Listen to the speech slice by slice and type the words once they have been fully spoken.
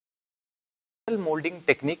molding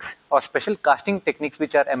techniques or special casting techniques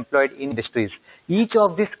which are employed in industries. Each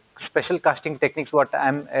of these special casting techniques what I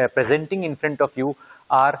am presenting in front of you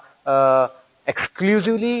are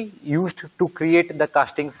exclusively used to create the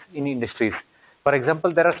castings in industries. For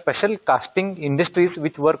example, there are special casting industries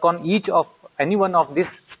which work on any one of these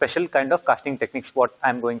special kind of casting techniques what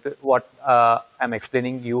I'm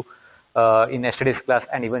explaining you in yesterday's class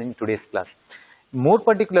and even in today's class. More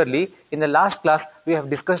particularly, in the last class, we have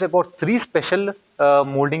discussed about three special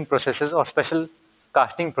molding processes or special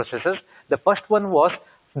casting processes. The first one was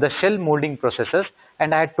the shell molding processes,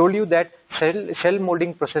 and I had told you that shell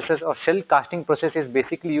molding processes or shell casting process is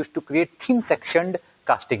basically used to create thin sectioned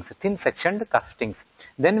castings.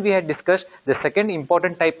 Then we had discussed the second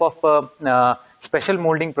important type of special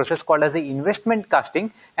molding process called as the investment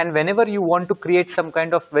casting, and whenever you want to create some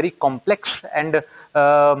kind of very complex and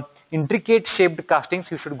intricate shaped castings,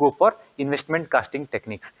 you should go for investment casting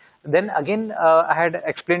techniques. Then again, I had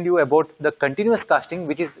explained you about the continuous casting,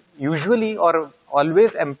 which is usually or always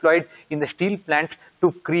employed in the steel plants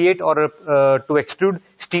to create or to extrude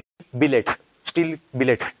steel billets,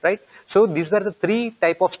 right? So these were the three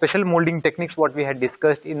type of special molding techniques what we had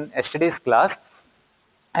discussed in yesterday's class.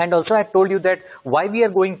 And also I told you that why we are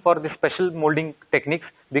going for the special molding techniques,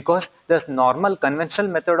 because the normal conventional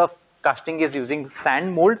method of casting is using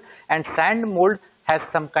sand mold, and sand mold has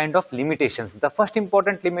some kind of limitations. The first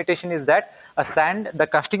important limitation is that the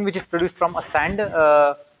casting which is produced from a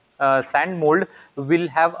sand mold will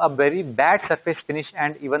have a very bad surface finish,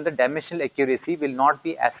 and even the dimensional accuracy will not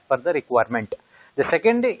be as per the requirement. The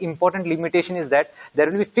second important limitation is that there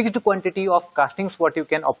will be fixed quantity of castings what you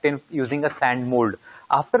can obtain using a sand mold.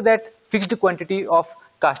 After that fixed quantity of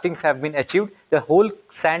castings have been achieved, the whole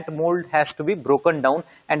sand mold has to be broken down,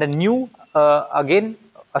 and a new again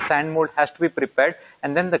a sand mold has to be prepared,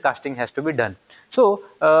 and then the casting has to be done. So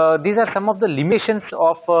these are some of the limitations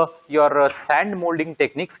of your sand molding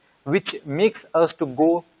techniques, which makes us to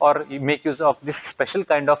go or make use of this special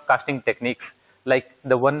kind of casting techniques, like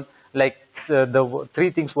the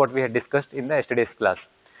three things what we had discussed in the yesterday's class.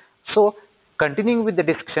 So continuing with the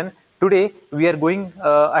discussion, today we are going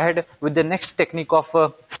ahead with the next technique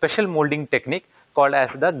of special molding technique called as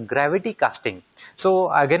the gravity casting.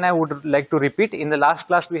 So again, I would like to repeat, in the last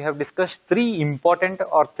class we have discussed three important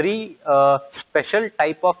or three special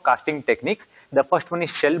type of casting techniques. The first one is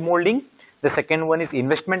shell molding, the second one is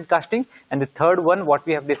investment casting, and the third one what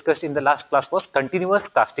we have discussed in the last class was continuous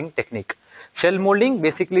casting technique. Shell molding,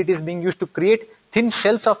 basically it is being used to create thin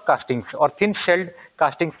shells of castings or thin shelled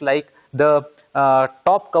castings, like the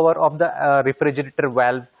top cover of the refrigerator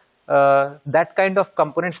valve, that kind of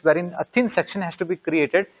components wherein a thin section has to be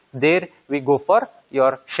created. There we go for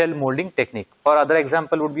your shell molding technique. For other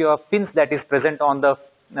example would be a pins that is present on the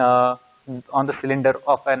cylinder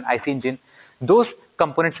of an IC engine. Those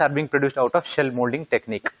components are being produced out of shell molding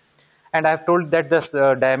technique. And I have told that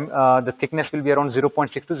the thickness will be around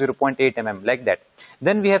 0.6 to 0.8 mm, like that.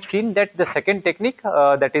 Then we have seen that the second technique,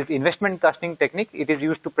 that is investment casting technique, it is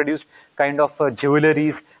used to produce kind of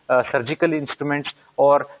jewelries, surgical instruments,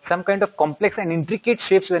 or some kind of complex and intricate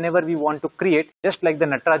shapes whenever we want to create. Just like the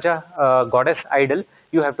Nataraja goddess idol,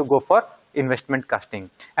 you have to go for investment casting.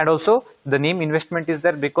 And also the name investment is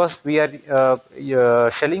there because we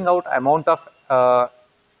are shelling out amount of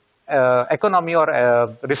economy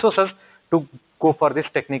or resources to go for this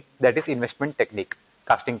technique, that is investment technique,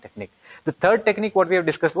 casting technique. The third technique what we have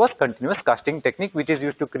discussed was continuous casting technique, which is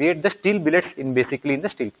used to create the steel billets basically in the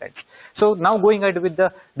steel plants. So now going ahead with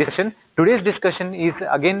the discussion, today's discussion is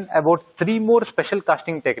again about three more special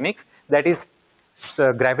casting techniques, that is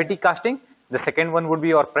gravity casting, the second one would be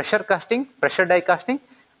your pressure casting, pressure die casting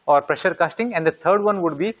or pressure casting, and the third one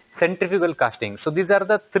would be centrifugal casting. So these are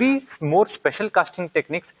the three more special casting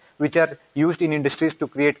techniques which are used in industries to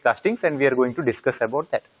create castings, and we are going to discuss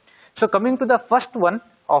about that. So coming to the first one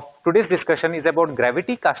of today's discussion is about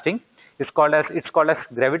gravity casting. It's called as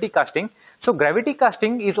gravity casting. So gravity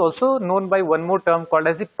casting is also known by one more term called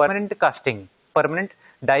as the permanent casting, permanent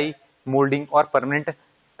die molding or permanent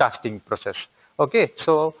casting process. Okay,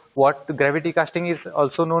 so what gravity casting is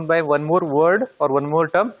also known by one more word or one more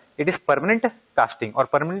term, it is permanent casting or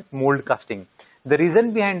permanent mold casting. The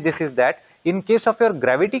reason behind this is that in case of your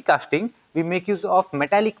gravity casting, we make use of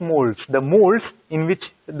metallic molds. The molds in which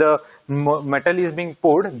the metal is being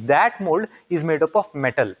poured, that mold is made up of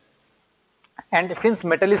metal. And since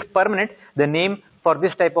metal is permanent, the name for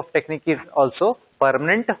this type of technique is also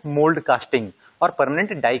permanent mold casting or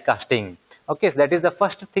permanent die casting. Okay, so that is the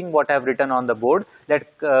first thing what I have written on the board,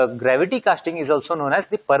 that gravity casting is also known as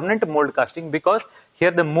the permanent mold casting, because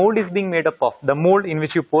here the mold is being made up of, the mold in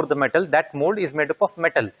which you pour the metal, that mold is made up of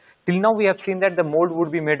metal. Till now we have seen that the mold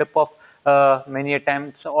would be made up of many a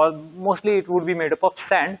times, or mostly it would be made up of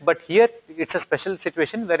sand, but here it's a special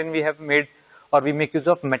situation wherein we have made, or we make use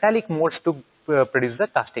of metallic molds to produce the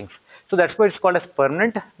castings. So that's why it's called as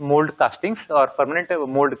permanent mold castings or permanent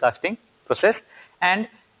mold casting process. And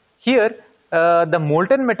here the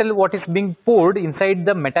molten metal what is being poured inside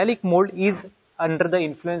the metallic mold is under the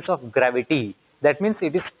influence of gravity. That means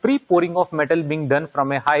it is pre-pouring of metal being done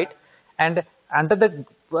from a height, and under the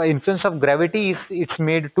influence of gravity it's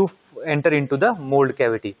made to enter into the mold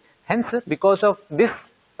cavity. Hence, because of this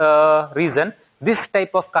reason, this type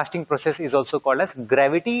of casting process is also called as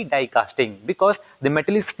gravity die casting, because the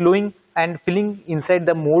metal is flowing and filling inside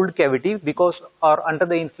the mold cavity because, or under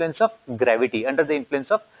the influence of gravity,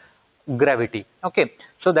 Okay,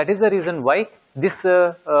 so that is the reason why this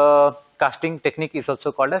casting technique is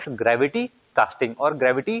also called as gravity casting or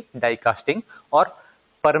gravity die casting or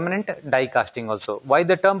permanent die casting also. Why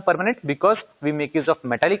the term permanent? Because we make use of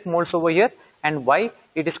metallic molds over here. And why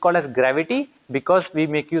it is called as gravity? Because we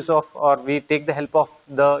make use of, or we take the help of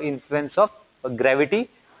the influence of gravity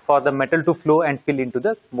for the metal to flow and fill into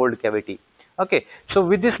the mold cavity. Okay, so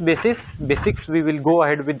with this basics, we will go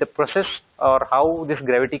ahead with the process or how this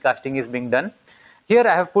gravity casting is being done. Here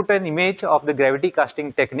I have put an image of the gravity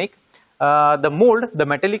casting technique. The mold, the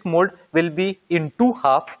metallic mold, will be in two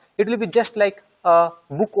halves. It will be just like a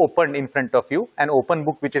book opened in front of you, an open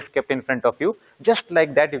book which is kept in front of you, just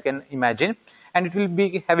like that you can imagine. And it will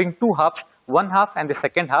be having two halves, one half and the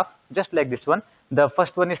second half, just like this one. The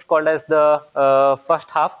first one is called as the first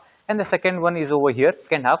half, and the second one is over here,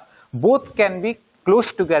 second half. Both can be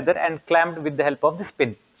closed together and clamped with the help of this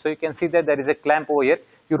pin. So you can see that there is a clamp over here.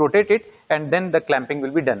 You rotate it and then the clamping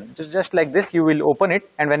will be done. Just like this, you will open it,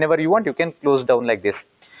 and whenever you want, you can close down like this.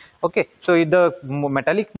 Okay, so the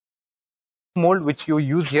metallic mold which you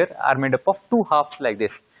use here are made up of two halves like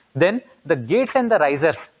this. Then the gates and the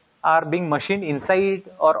risers are being machined inside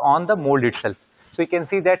or on the mold itself. So you can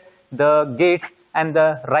see that the gates and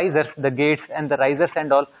the risers,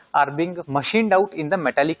 and all are being machined out in the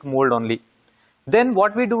metallic mold only. Then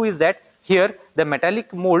what we do is that here the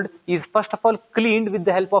metallic mold is first of all cleaned with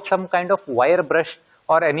the help of some kind of wire brush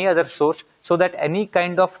or any other source, so that any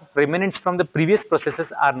kind of remnants from the previous processes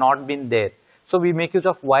are not been there. So we make use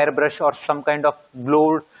of wire brush or some kind of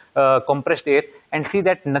blowed compressed air and see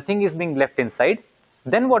that nothing is being left inside.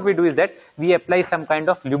 Then what we do is that we apply some kind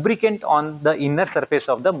of lubricant on the inner surface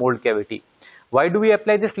of the mold cavity. Why do we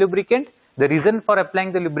apply this lubricant? The reason for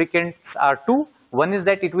applying the lubricants are two. One is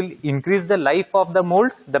that it will increase the life of the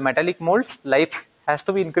mold, the metallic mold's life has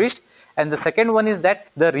to be increased. And the second one is that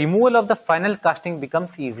the removal of the final casting becomes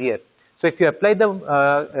easier. So if you apply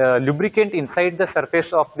the lubricant inside the surface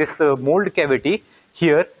of this mold cavity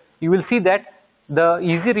here, you will see that the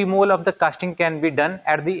easy removal of the casting can be done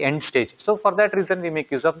at the end stage. So for that reason we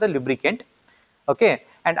make use of the lubricant. Okay,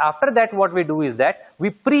 and after that what we do is that we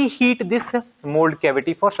preheat this mold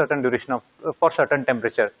cavity for certain duration of for certain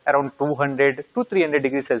temperature, around 200 to 300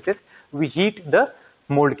 degrees Celsius. We heat the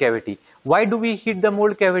mold cavity. Why do we heat the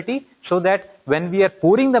mold cavity? So that when we are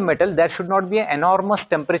pouring the metal, there should not be an enormous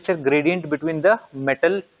temperature gradient between the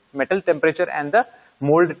metal temperature and the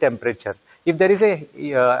mold temperature. If there is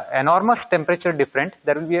a enormous temperature difference,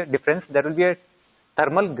 there will be a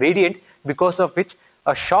thermal gradient, because of which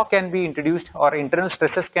a shock can be introduced or internal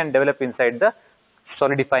stresses can develop inside the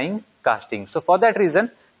solidifying casting. So for that reason,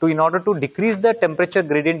 in order to decrease the temperature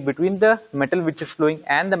gradient between the metal which is flowing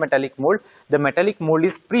and the metallic mold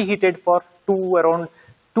is preheated for around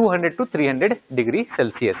 200 to 300 degrees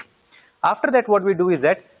Celsius. After that what we do is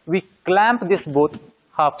that we clamp this both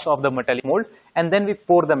halves of the metallic mold, and then we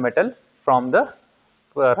pour the metal from the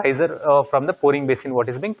riser from the pouring basin what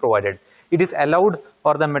is being provided. It is allowed,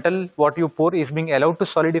 or the metal what you pour is being allowed to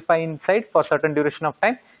solidify inside for certain duration of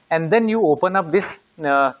time, and then you open up this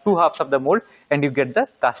two halves of the mold and you get the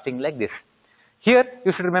casting like this. Here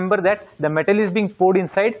you should remember that the metal is being poured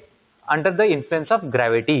inside under the influence of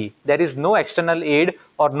gravity. There is no external aid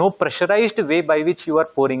or no pressurized way by which you are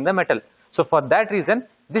pouring the metal. So for that reason,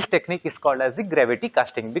 this technique is called as the gravity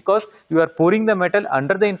casting, because you are pouring the metal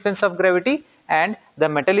under the influence of gravity, and the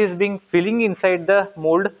metal is being filling inside the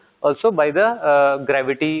mold also by the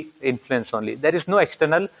gravity influence only. There is no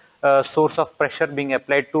external source of pressure being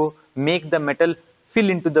applied to make the metal fill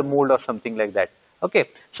into the mold or something like that. Okay,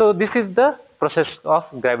 so this is the process of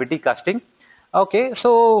gravity casting. Okay,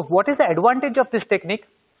 so what is the advantage of this technique?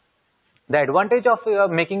 The advantage of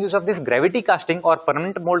making use of this gravity casting or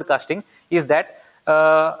permanent mold casting is that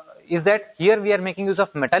is that here we are making use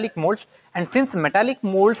of metallic molds, and since metallic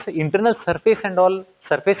molds internal surface and all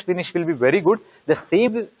surface finish will be very good, the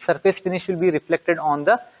same surface finish will be reflected on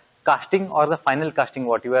the casting or the final casting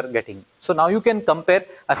what you are getting. So now you can compare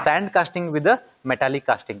a sand casting with a metallic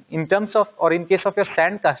casting. In terms of, or in case of your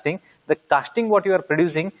sand casting, the casting what you are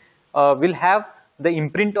producing will have the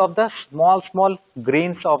imprint of the small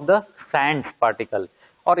grains of the sands particle,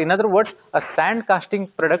 or in other words, a sand casting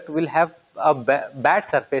product will have a bad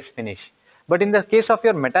surface finish. But in the case of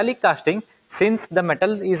your metallic casting, since the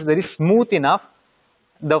metal is very smooth enough,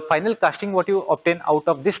 the final casting what you obtain out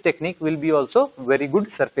of this technique will be also very good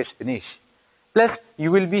surface finish. Plus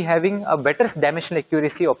you will be having a better dimensional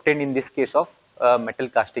accuracy obtained in this case of metal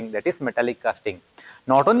casting, that is metallic casting.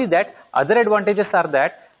 Not only that, other advantages are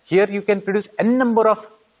that here you can produce n number of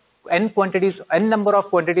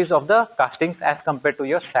quantities of the castings as compared to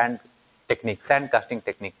your sand casting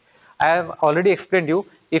technique. I have already explained you,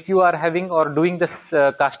 if you are having or doing this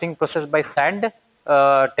casting process by sand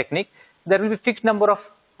technique, there will be fixed number of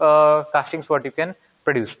castings what you can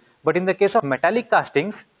produce. But in the case of metallic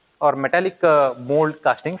castings or metallic mold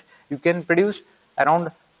castings, you can produce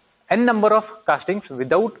around n number of castings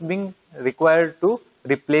without being required to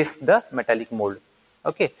replace the metallic mold.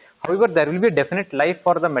 Okay. However, there will be a definite life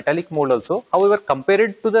for the metallic mold also. However,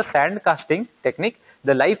 compared to the sand casting technique,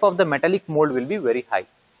 the life of the metallic mold will be very high.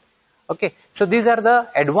 Okay. So these are the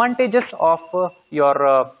advantages of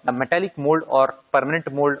your metallic mold or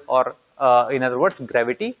permanent mold, or in other words,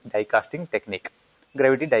 gravity die casting technique.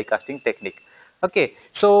 Okay.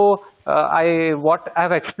 So what I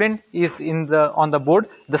have explained is on the board.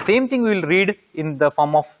 The same thing we will read in the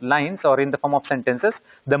form of lines or in the form of sentences.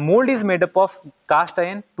 The mold is made up of cast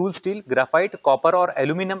iron, tool steel, graphite, copper or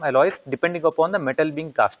aluminum alloys depending upon the metal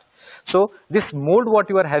being cast. So this mold what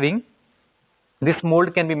you are having, this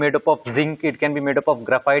mold can be made up of zinc, it can be made up of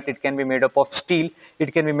graphite, it can be made up of steel,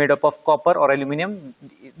 it can be made up of copper or aluminum.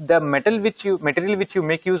 The material which you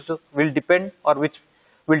make use of will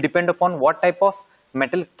depend upon what type of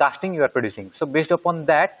metal casting you are producing. So based upon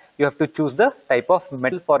that, you have to choose the type of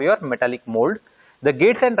metal for your metallic mold. The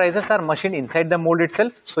gates and risers are machined inside the mold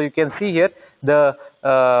itself. So you can see here the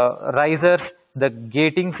risers, the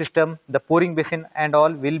gating system, the pouring basin and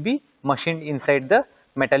all will be machined inside the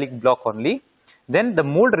metallic block only. Then the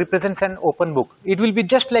mold represents an open book. It will be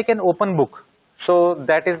just like an open book. So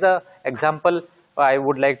that is the example I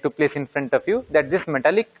would like to place in front of you, that this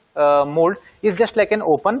metallic mold is just like an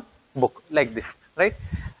open book like this, right?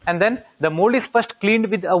 And then the mold is first cleaned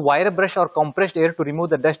with a wire brush or compressed air to remove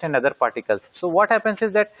the dust and other particles. So what happens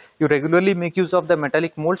is that you regularly make use of the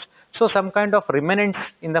metallic molds. So some kind of remnants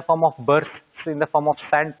in the form of burrs, in the form of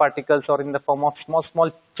sand particles or in the form of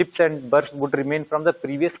small chips and burrs would remain from the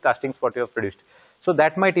previous castings what you have produced. So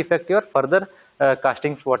that might affect your further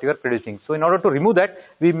castings what you are producing. So in order to remove that,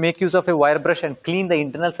 we make use of a wire brush and clean the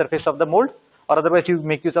internal surface of the mold, or otherwise you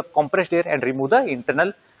make use of compressed air and remove the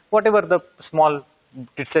internal whatever the small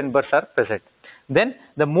bits and burrs are present. Then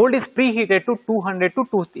the mold is preheated to 200 to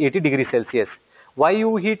 280 degrees Celsius. Why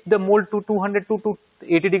you heat the mold to 200 to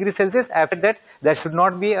 280 degrees Celsius? After that, there should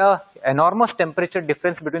not be a enormous temperature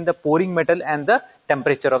difference between the pouring metal and the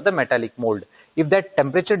temperature of the metallic mold. If that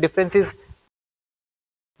temperature difference is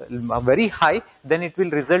very high, then it will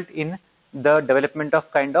result in the development of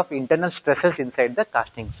kind of internal stresses inside the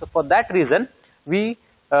casting. So for that reason, we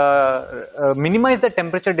minimize the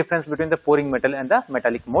temperature difference between the pouring metal and the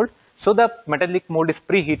metallic mold. So the metallic mold is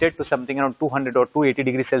preheated to something around 200 or 280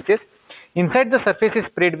 degrees Celsius. Inside the surface is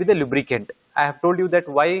sprayed with a lubricant. I have told you that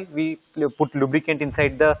why we put lubricant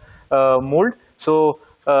inside the mold. So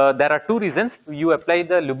there are two reasons. You apply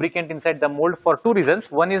the lubricant inside the mold for two reasons.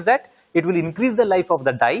 One is that it will increase the life of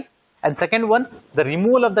the die, and second one, the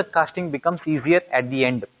removal of the casting becomes easier at the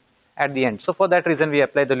end. So for that reason we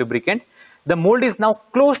apply the lubricant. The mold is now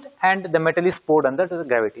closed and the metal is poured under the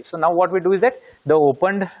gravity. So now what we do is that the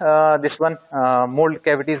opened mold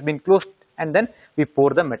cavity has been closed, and then we pour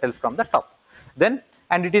the metal from the top. Then,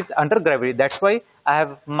 and it is under gravity. That's why I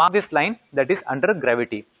have marked this line, that is under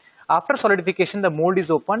gravity. After solidification, the mold is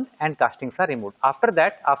opened and castings are removed. After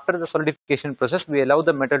that, after the solidification process, we allow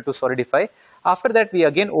the metal to solidify. After that, we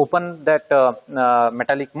again open that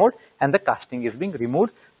metallic mold and the casting is being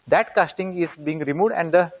removed. That casting is being removed,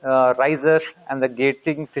 and the risers and the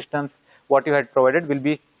gating systems what you had provided will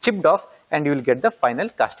be chipped off, and you will get the final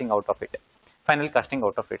casting out of it.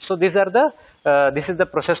 So these are the this is the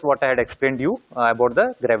process what I had explained you about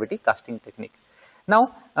the gravity casting technique.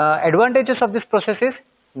 Now advantages of this process is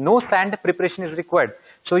no sand preparation is required.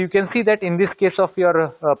 So you can see that in this case of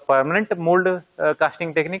your permanent mold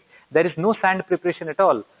casting technique, there is no sand preparation at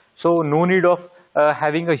all. So no need of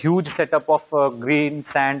having a huge setup of green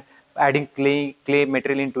sand, adding clay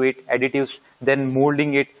material into it, additives, then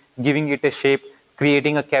molding it, giving it a shape,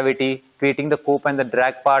 creating a cavity, creating the cope and the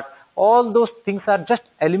drag part. All those things are just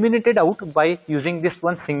eliminated out by using this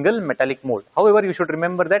one single metallic mold. However, you should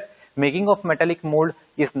remember that making of metallic mold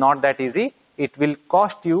is not that easy. It will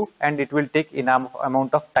cost you and it will take enough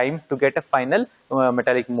amount of time to get a final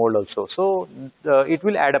metallic mold also. So it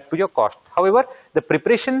will add up to your cost. However, the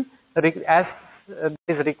preparation as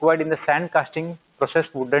is required in the sand casting process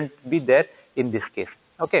wouldn't be there in this case.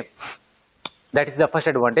 Okay. That is the first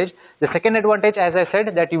advantage. The second advantage, as I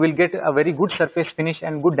said, that you will get a very good surface finish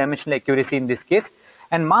and good dimensional accuracy in this case,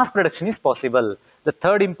 and mass production is possible. The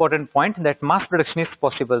third important point, that mass production is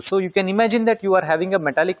possible. So you can imagine that you are having a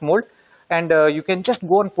metallic mold and you can just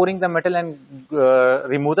go on pouring the metal and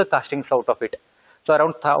remove the castings out of it. So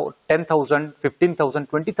around 10,000, 15,000,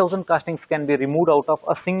 20,000 castings can be removed out of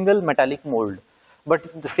a single metallic mold. But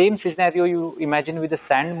the same scenario you imagine with the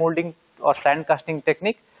sand molding or sand casting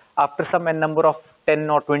technique. After some number of 10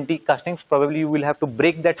 or 20 castings, probably you will have to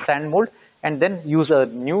break that sand mold and then use a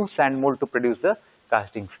new sand mold to produce the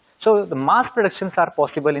castings. So the mass productions are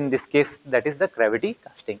possible in this case, that is the gravity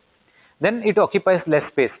casting. Then it occupies less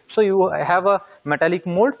space. So you have a metallic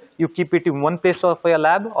mold, you keep it in one place of your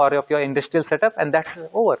lab or of your industrial setup, and that's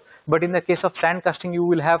over. But in the case of sand casting, you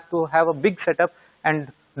will have to have a big setup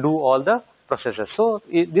and do all the processes. So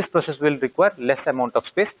this process will require less amount of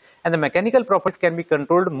space, and the mechanical properties can be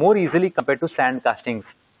controlled more easily compared to sand castings.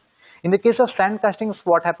 In the case of sand castings,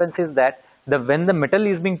 what happens is that when the metal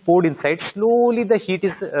is being poured inside, slowly the heat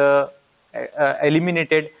is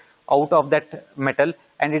eliminated out of that metal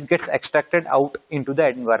and it gets extracted out into the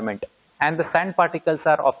environment. And the sand particles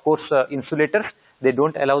are of course insulators. They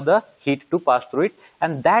don't allow the heat to pass through it,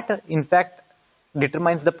 and that in fact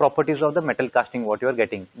determines the properties of the metal casting, what you are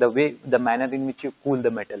getting, the manner in which you cool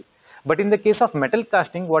the metal. But in the case of metal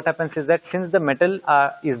casting, what happens is that since the metal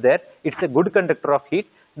is there, it's a good conductor of heat.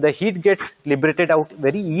 The heat gets liberated out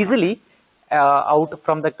very easily out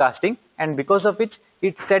from the casting, and because of which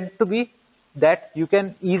it's said to be that you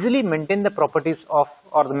can easily maintain the properties of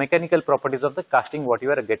or the mechanical properties of the casting what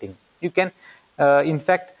you are getting. You can in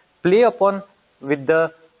fact play upon with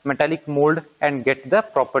the metallic mold and get the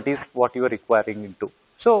properties what you are requiring into.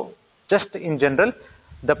 So just in general,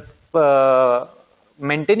 the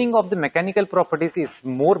maintaining of the mechanical properties is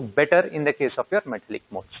more better in the case of your metallic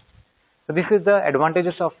molds. So this is the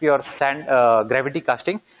advantages of your sand gravity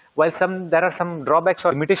casting. While there are some drawbacks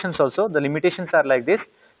or limitations also. The limitations are like this: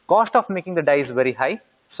 cost of making the die is very high.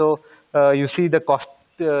 So you see the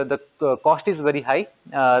cost is very high.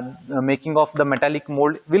 Making of the metallic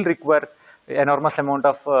mold will require enormous amount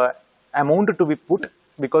of amount to be put,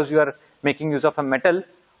 because you are making use of a metal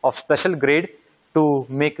of special grade to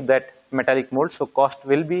make that metallic mold. So cost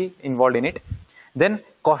will be involved in it. Then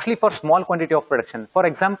costly for small quantity of production. For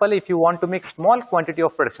example, if you want to make small quantity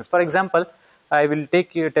of productions, for example, I will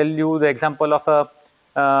tell you the example of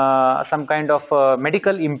some kind of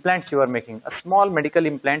medical implants you are making, a small medical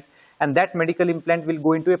implant, and that medical implant will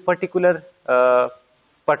go into a particular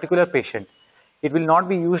patient. It will not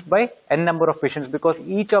be used by n number of patients, because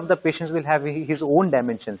each of the patients will have his own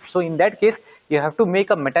dimensions. So in that case, you have to make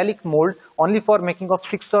a metallic mold only for making of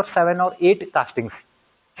 6 or 7 or 8 castings,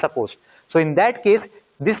 suppose. So in that case,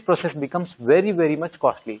 this process becomes very, very much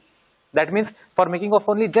costly. That means for making of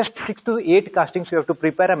only just 6 to 8 castings, you have to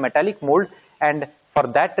prepare a metallic mold, and for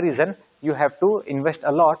that reason, you have to invest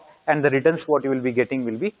a lot, and the returns what you will be getting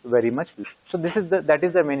will be very much less. So that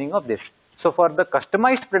is the meaning of this. So for the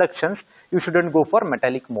customized productions, you shouldn't go for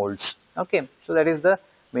metallic molds. Okay, so that is the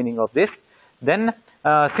meaning of this. Then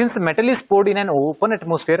since metal is poured in an open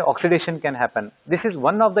atmosphere, oxidation can happen. This is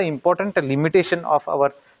one of the important limitation of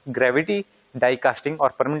our gravity die casting or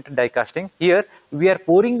permanent die casting. Here we are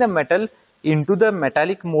pouring the metal into the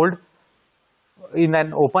metallic mold in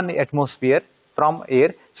an open atmosphere from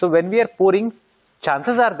air. So when we are pouring,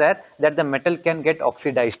 chances are there that the metal can get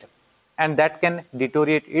oxidized, and that can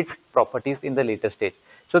deteriorate its properties in the later stage.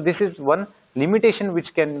 So this is one limitation which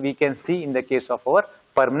we can see in the case of our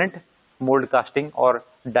permanent mold casting or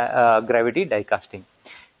gravity die casting.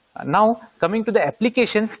 Now coming to the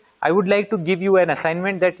applications, I would like to give you an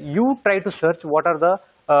assignment that you try to search what are the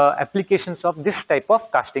applications of this type of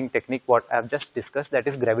casting technique what I have just discussed, that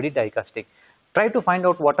is gravity die casting. Try to find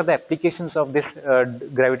out what are the applications of this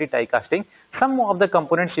gravity die casting. Some of the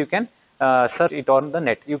components you can search it on the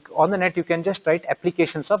net. On the net you can just write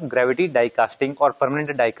applications of gravity die casting or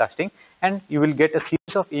permanent die casting, and you will get a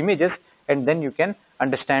series of images, and then you can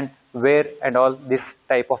understand where and all this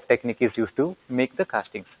type of technique is used to make the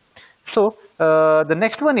castings. So the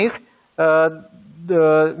next one is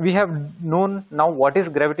we have known now what is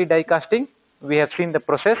gravity die casting. We have seen the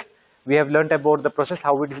process. We have learnt about the process,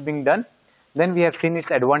 how it is being done. Then we have seen its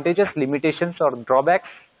advantages, limitations or drawbacks,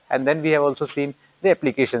 and then we have also seen the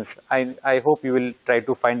applications. I hope you will try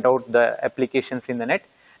to find out the applications in the net.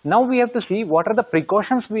 Now we have to see what are the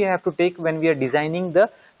precautions we have to take when we are designing the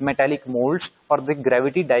metallic molds or the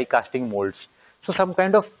gravity die casting molds. So some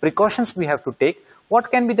kind of precautions we have to take. What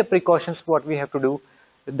can be the precautions what we have to do?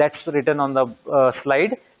 That's written on the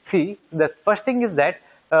slide. See, the first thing is that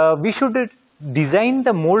we should design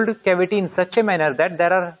the mold cavity in such a manner that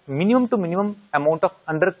there are minimum to minimum amount of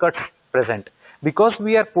undercuts present. Because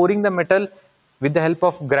we are pouring the metal with the help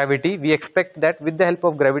of gravity, we expect that with the help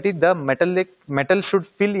of gravity, the metal should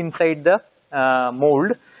fill inside the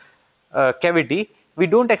mold cavity. We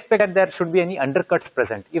don't expect that there should be any undercuts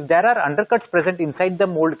present. If there are undercuts present inside the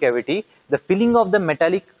mold cavity, the filling of the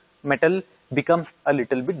metal becomes a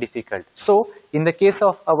little bit difficult. So, in the case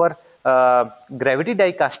of our gravity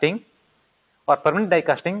die casting or permanent die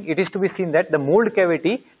casting, it is to be seen that the mold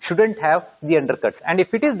cavity shouldn't have the undercuts, and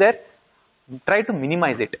if it is there, try to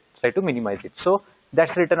minimize it. So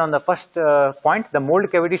that's written on the first point. The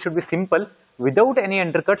mold cavity should be simple without any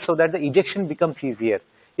undercuts so that the ejection becomes easier.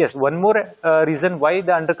 Yes, one more reason why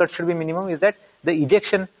the undercut should be minimum is that the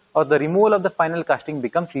ejection or the removal of the final casting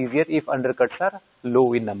becomes easier if undercuts are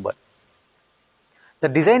low in number. The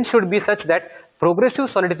design should be such that progressive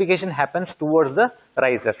solidification happens towards the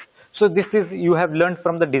risers. So this is, you have learned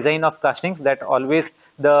from the design of castings that always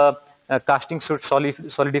the casting should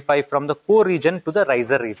solidify from the core region to the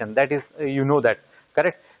riser region. That is, you know that,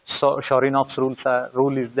 correct? So Shorinov's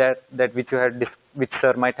rule is there, that which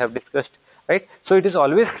sir might have discussed, right? So it is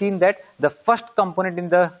always seen that the first component in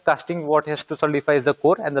the casting what has to solidify is the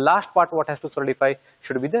core, and the last part what has to solidify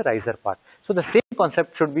should be the riser part. So the same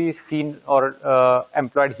concept should be seen or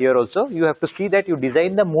employed here also. You have to see that you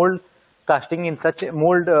design the mold casting in such a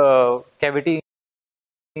mold cavity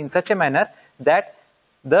in such a manner that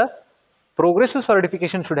the progressive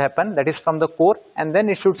solidification should happen, that is from the core, and then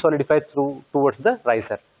it should solidify towards the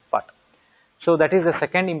riser part. So that is the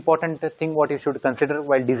second important thing what you should consider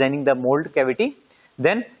while designing the mold cavity.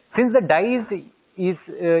 Then, since the die is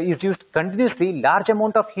used continuously, large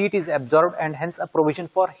amount of heat is absorbed, and hence a provision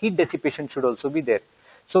for heat dissipation should also be there.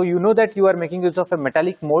 So you know that you are making use of a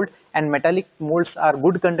metallic mold, and metallic molds are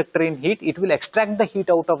good conductor in heat. It will extract the heat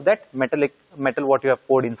out of that metal what you have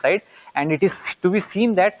poured inside, and it is to be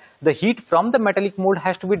seen that the heat from the metallic mold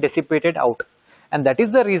has to be dissipated out, and that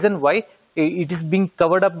is the reason why it is being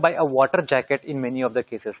covered up by a water jacket in many of the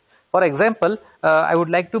cases. For example, I would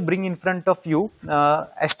like to bring in front of you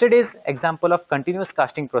yesterday's example of continuous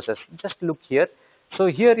casting process. Just look here. So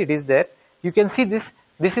here it is there. You can see this.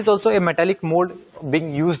 This is also a metallic mold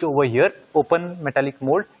being used over here, open metallic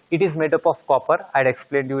mold. It is made up of copper. I had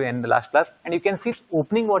explained you in the last class, and you can see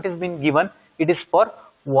opening what is being given. It is for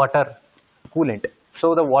water coolant.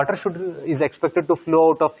 So the water is expected to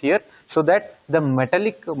flow out of here so that the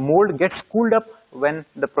metallic mold gets cooled up when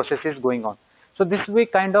the process is going on. So this way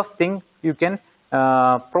kind of thing you can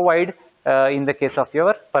provide in the case of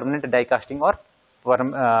your permanent die casting or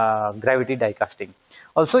gravity die casting.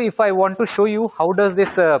 Also, if I want to show you how does this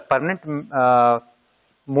permanent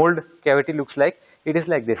mold cavity looks like, it is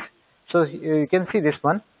like this. So you can see this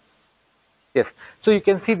one. Yes. So you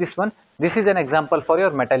can see this one. This is an example for your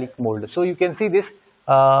metallic mold. So you can see this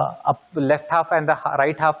left half and the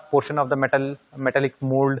right half portion of the metallic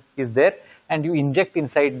mold is there, and you inject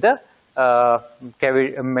inside the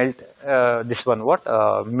melt this one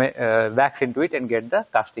wax into it and get the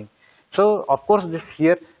casting. So of course this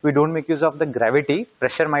here we don't make use of the gravity,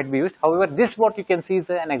 pressure might be used. However, this what you can see is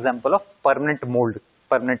an example of permanent mold,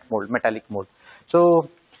 metallic mold. So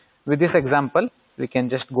with this example we can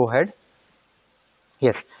just go ahead.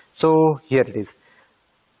 Yes, so here it is.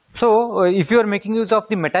 So if you are making use of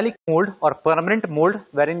the metallic mold or permanent mold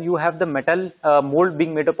wherein you have the metal mold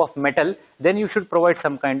being made up of metal, then you should provide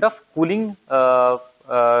some kind of cooling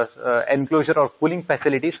enclosure or cooling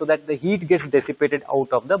facility so that the heat gets dissipated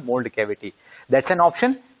out of the mold cavity. That's an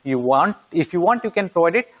option you want. If you want, you can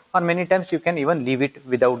provide it, or many times you can even leave it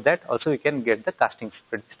without that. Also you can get the castings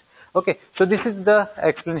produced. Okay, so this is the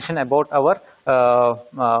explanation about our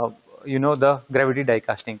the gravity die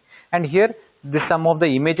casting. And here this some of the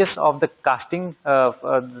images of the casting,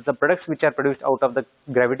 the products which are produced out of the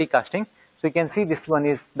gravity casting. So you can see this one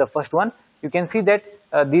is the first one. You can see that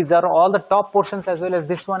these are all the top portions as well as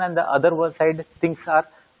this one, and the other side things are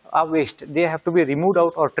waste. They have to be removed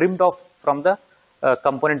out or trimmed off from the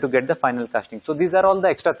component to get the final casting. So these are all the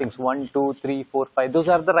extra things, 1, 2, 3, 4, 5. Those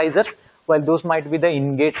are the risers. while those might be the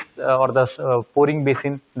ingates or the pouring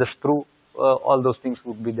basin, the screw, all those things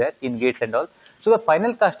would be there, ingates and all. So the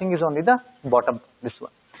final casting is only the bottom, this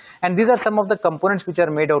one. And these are some of the components which are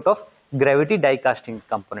made out of gravity die casting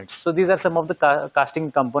components. So these are some of the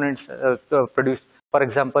casting components produced. For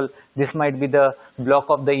example, this might be the block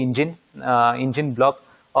of the engine, engine block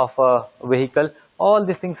of a vehicle. All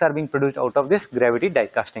these things are being produced out of this gravity die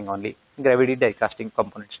casting only, gravity die casting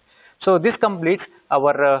components. So this completes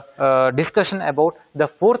our discussion about the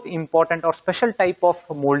fourth important or special type of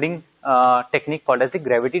molding technique called as the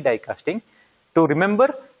gravity die casting. To remember,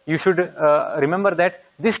 you should remember that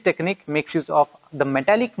this technique makes use of the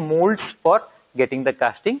metallic molds for getting the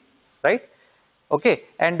casting, right? Okay,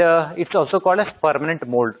 and it's also called as permanent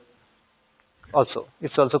mold. Also,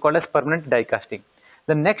 it's also called as permanent die casting.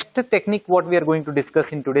 The next technique what we are going to discuss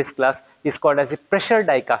in today's class is called as a pressure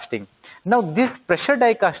die casting. Now this pressure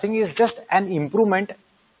die casting is just an improvement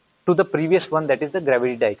to the previous one, that is the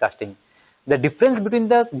gravity die casting. The difference between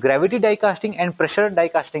the gravity die casting and pressure die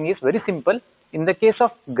casting is very simple. In the case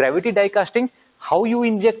of gravity die casting, how you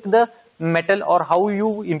inject the metal or how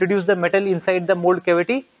you introduce the metal inside the mold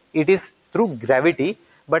cavity, it is through gravity.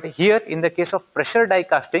 But here in the case of pressure die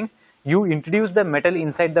casting, you introduce the metal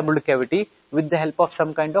inside the mold cavity with the help of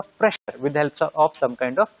some kind of pressure, with the help of some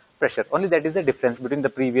kind of pressure. Only that is the difference between the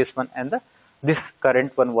previous one and this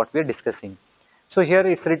current one what we are discussing. So here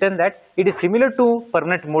it's written that it is similar to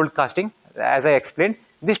permanent mold casting. As I explained,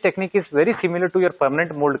 this technique is very similar to your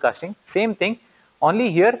permanent mold casting. Same thing,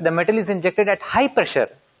 only here the metal is injected at high pressure.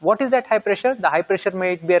 What is that high pressure? The high pressure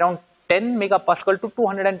may be around 10 megapascal to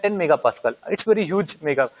 210 megapascal. It's very huge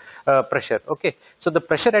pressure. Okay, so the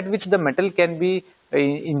pressure at which the metal can be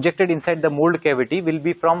injected inside the mold cavity will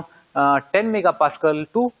be from 10 megapascal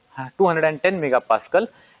to 210 megapascal.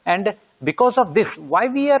 And because of this, why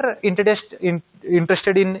we are interested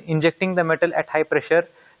in injecting the metal at high pressure?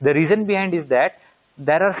 The reason behind is that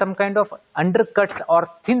there are some kind of undercuts or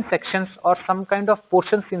thin sections or some kind of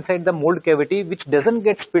portions inside the mold cavity which doesn't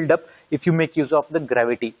get filled up if you make use of the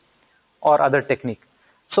gravity or other technique.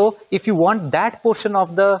 So if you want that portion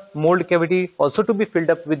of the mold cavity also to be filled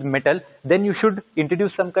up with metal, then you should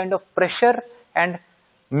introduce some kind of pressure and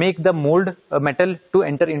make the mold metal to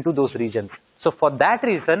enter into those regions. So for that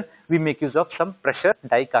reason, we make use of some pressure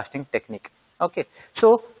die casting technique. Okay,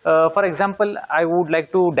 so for example, I would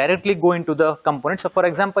like to directly go into the components. So for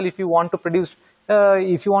example, if you want to produce,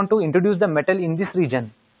 if you want to introduce the metal in this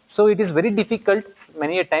region, so it is very difficult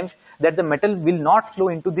many a times that the metal will not flow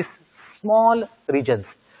into this small regions.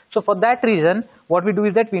 So for that reason, what we do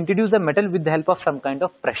is that we introduce the metal with the help of some kind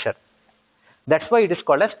of pressure. That's why it is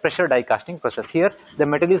called as pressure die casting process. Here the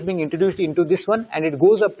metal is being introduced into this one and it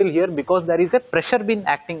goes up till here because there is a pressure being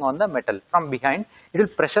acting on the metal from behind. It will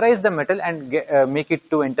pressurize the metal and make it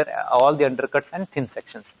to enter all the undercuts and thin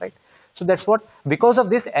sections, right? So that's what, because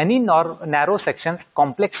of this, any narrow sections,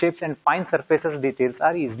 complex shapes and fine surfaces details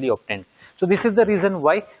are easily obtained. So this is the reason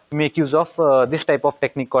why we make use of this type of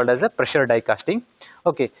technique called as a pressure die casting.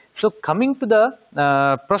 Okay, so coming to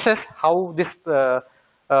the process, how this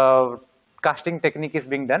casting technique is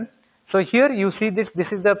being done. So here you see this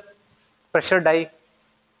is the pressure die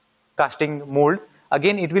casting mold.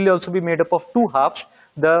 Again, it will also be made up of two halves.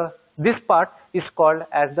 This part is called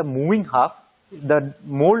as the moving half. The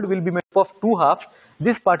mold will be made up of two halves.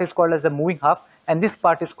 This part is called as the moving half and this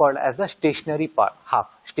part is called as the stationary half.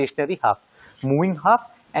 Stationary half, moving half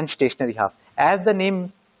and stationary half. As the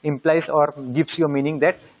name implies or gives you a meaning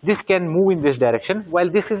that this can move in this direction while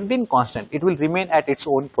this is being constant. It will remain at its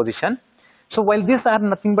own position. So while these are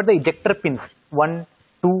nothing but the ejector pins, 1,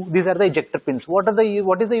 2, these are the ejector pins. What is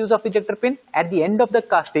the use of ejector pin? At the end of the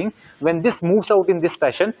casting, when this moves out in this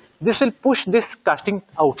fashion, this will push this casting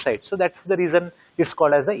outside. So that's the reason it's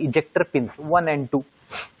called as the ejector pins 1 and 2.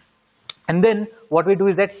 And then what we do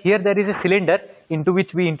is that here there is a cylinder into which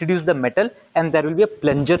we introduce the metal and there will be a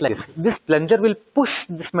plunger like this. This plunger will push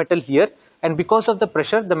this metal here and because of the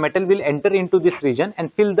pressure, the metal will enter into this region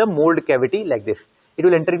and fill the mold cavity like this. It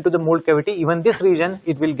will enter into the mold cavity. Even this region,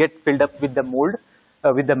 it will get filled up with the mold,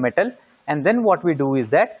 with the metal. And then what we do is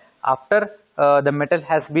that after the metal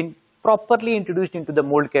has been properly introduced into the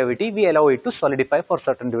mold cavity, we allow it to solidify for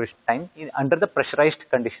certain duration of time under the pressurized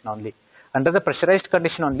condition only. Under the pressurized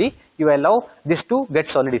condition only, you allow this to get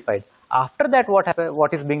solidified. After that,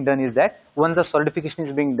 what is being done is that once the solidification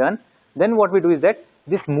is being done, then what we do is that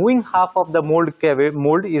this moving half of the mold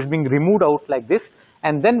is being removed out like this.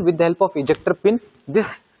 And then with the help of ejector pin, this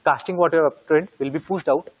casting what you have obtained will be pushed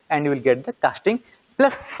out and you will get the casting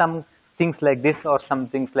plus some things like this or some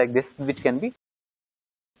things like this which can be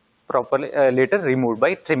properly later removed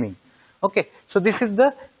by trimming. Okay, so this is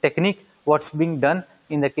the technique what's being done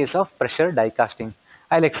in the case of pressure die casting.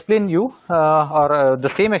 I'll explain you, the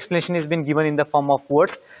same explanation is been given in the form of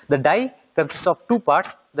words. The die consists of two parts,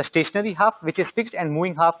 the stationary half which is fixed and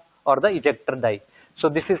moving half or the ejector die. So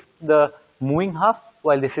this is the moving half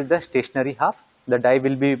while this is the stationary half. The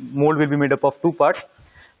mold will be made up of two parts.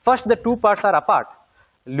 First, the two parts are apart.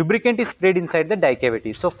 Lubricant is sprayed inside the die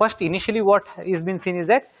cavity. So first, initially what is been seen is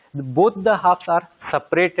that both the halves are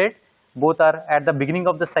separated, both are at the beginning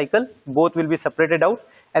of the cycle, both will be separated out,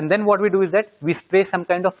 and then what we do is that we spray some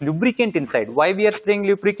kind of lubricant inside. Why we are spraying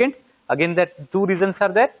lubricant? Again, that two reasons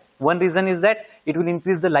are there. One reason is that it will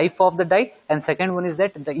increase the life of the die, and second one is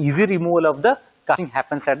that the easy removal of the casting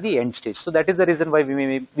happens at the end stage. So that is the reason why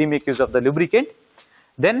we make use of the lubricant.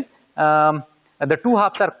 Then the two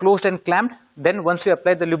halves are closed and clamped. Then once you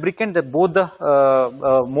apply the lubricant, both the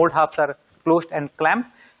mold halves are closed and clamped,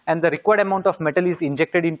 and the required amount of metal is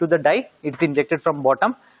injected into the die. It is injected from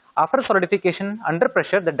bottom. After solidification, under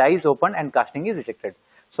pressure, the die is opened and casting is ejected.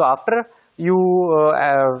 So after you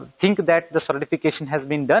think that the solidification has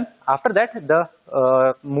been done, after that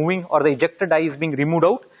the moving or the ejector die is being removed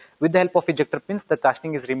out. With the help of ejector pins, the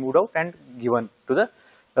casting is removed out and given to the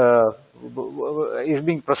is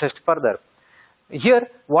being processed further. Here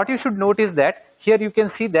what you should note is that here you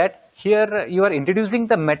can see that here you are introducing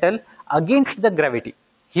the metal against the gravity.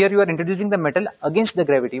 Here you are introducing the metal against the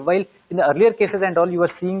gravity, while in the earlier cases and all you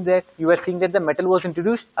are seeing that the metal was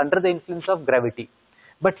introduced under the influence of gravity.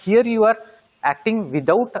 But here you are acting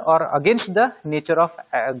without or against the nature of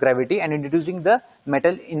gravity and introducing the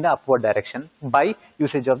metal in the upward direction by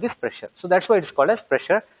usage of this pressure. So that's why it's called as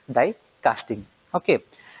pressure die casting. Okay.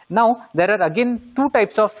 Now there are again two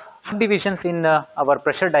types of subdivisions in our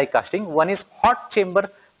pressure die casting. One is hot chamber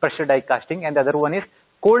pressure die casting and the other one is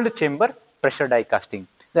cold chamber pressure die casting.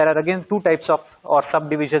 There are again two types of or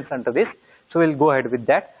subdivisions under this. So we'll go ahead with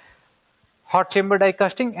that. Hot chamber die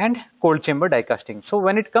casting and cold chamber die casting. So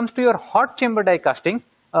when it comes to your hot chamber die casting,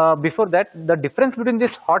 before that, the difference between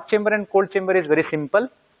this hot chamber and cold chamber is very simple.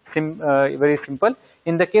 Very simple.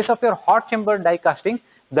 In the case of your hot chamber die casting,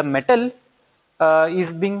 the metal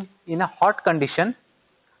is being in a hot condition,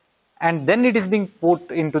 and then it is being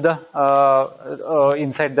put into the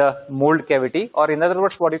inside the mold cavity. Or in other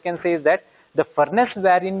words, what you can say is that the furnace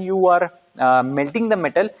wherein you are melting the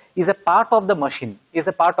metal is a part of the machine, is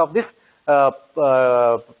a part of this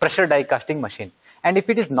pressure die casting machine. And if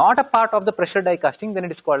it is not a part of the pressure die casting, then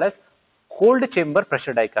it is called as cold chamber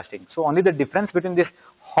pressure die casting. So only the difference between this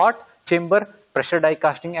hot chamber pressure die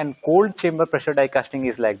casting and cold chamber pressure die casting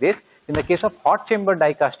is like this. In the case of hot chamber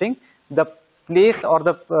die casting, the place or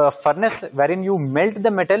the furnace wherein you melt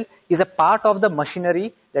the metal is a part of the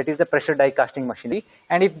machinery, that is the pressure die casting machinery.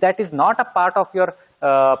 And if that is not a part of your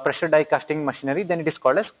pressure die casting machinery, then it is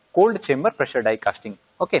called as cold chamber pressure die casting.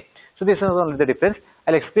 Okay, so this is only the difference.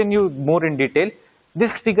 I'll explain you more in detail.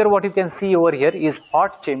 This figure, what you can see over here is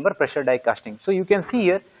hot chamber pressure die casting. So you can see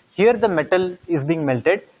here the metal is being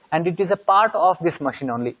melted and it is a part of this machine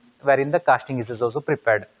only, wherein the casting is also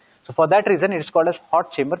prepared. So for that reason, it is called as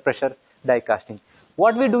hot chamber pressure die casting.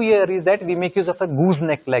 What we do here is that we make use of a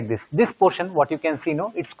gooseneck like this. This portion, what you can see,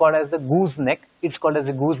 it's called as the gooseneck. It's called as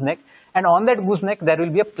a gooseneck, and on that gooseneck there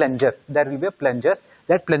will be a plunger. There will be a plunger.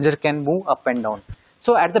 That plunger can move up and down.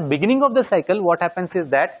 So at the beginning of the cycle, what happens is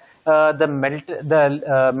that the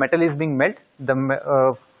metal is being melted.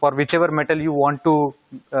 For whichever metal you want to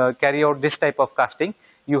carry out this type of casting,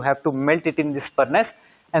 you have to melt it in this furnace.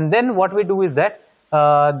 And then what we do is that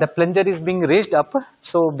the plunger is being raised up.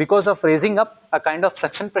 So because of raising up, a kind of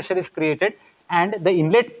suction pressure is created, and the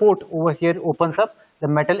inlet port over here opens up. The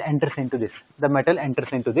metal enters into this. The metal enters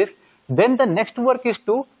into this. Then the next work is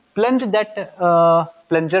to plunge that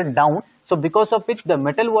plunger down. So because of which the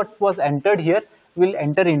metal what was entered here will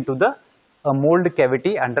enter into the mold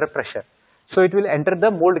cavity under pressure. So it will enter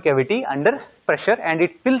the mold cavity under pressure and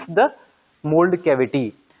it fills the mold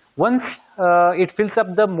cavity. Once it fills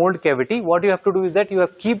up the mold cavity, what you have to do is that you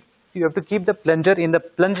have to keep the plunger in the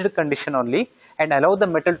plunged condition only and allow the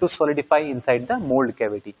metal to solidify inside the mold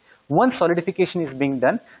cavity. Once solidification is being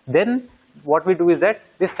done, then what we do is that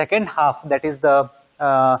the second half, that is the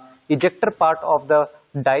ejector part of the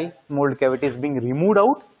die mold cavity, is being removed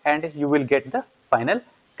out and you will get the final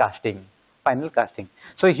casting.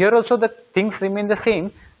 So here also the things remain the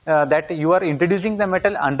same, that you are introducing the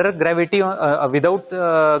metal under gravity, without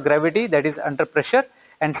gravity, that is under pressure.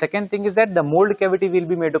 And second thing is that the mold cavity will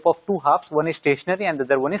be made up of two halves. One is stationary and the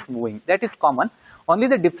other one is moving. That is common. Only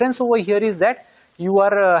the difference over here is that you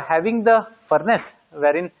are having the furnace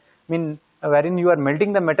wherein wherein you are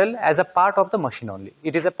melting the metal as a part of the machine only.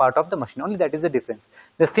 It is a part of the machine only, that is the difference.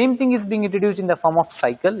 The same thing is being introduced in the form of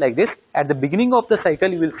cycle like this. At the beginning of the cycle,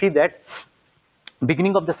 you will see that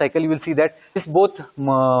this both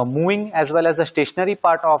moving as well as the stationary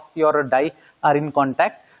part of your die are in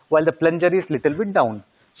contact, while the plunger is little bit down.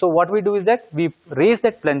 So what we do is that we raise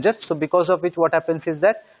that plunger, so because of which what happens is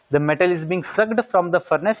that the metal is being sucked from the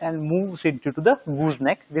furnace and moves into the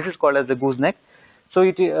gooseneck. This is called as the gooseneck. So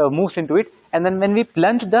it moves into it, and then when we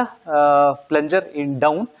plunge the plunger in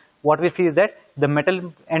down, what we see is that the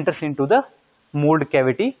metal enters into the mold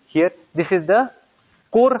cavity. Here, this is the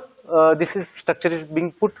core. This structure is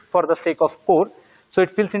being put for the sake of core, so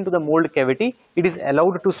it fills into the mold cavity. It is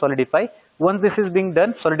allowed to solidify. Once this is being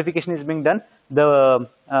done, solidification is being done, the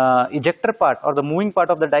ejector part or the moving part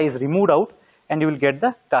of the die is removed out, and you will get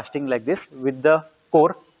the casting like this with the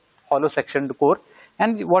core, hollow sectioned core.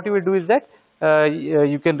 And what you will do is that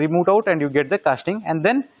you can remove out and you get the casting, and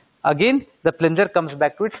then again the plunger comes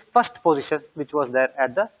back to its first position, which was there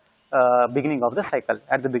at the beginning of the cycle.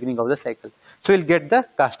 So you'll get the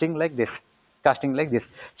casting like this.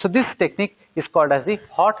 So this technique is called as the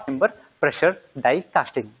hot chamber pressure die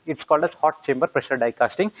casting. It's called as hot chamber pressure die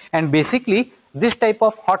casting, and basically this type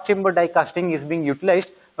of hot chamber die casting is being utilized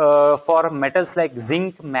for metals like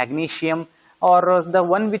zinc, magnesium, or the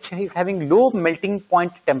one which is having low melting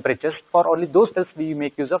point temperatures. For only those metals we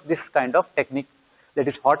make use of this kind of technique, that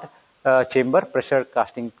is hot chamber pressure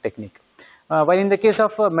casting technique. While in the case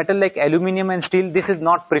of metal like aluminum and steel, this is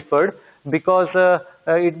not preferred because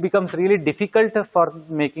it becomes really difficult for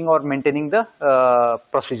making or maintaining the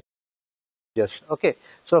procedures. Okay,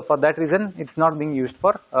 so for that reason it's not being used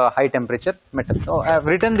for high temperature metals. So I have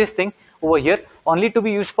written this thing over here only to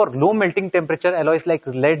be used for low melting temperature alloys like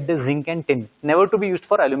lead, zinc and tin, never to be used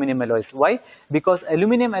for aluminum alloys. Why? Because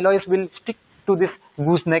aluminum alloys will stick to this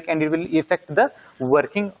gooseneck and it will affect the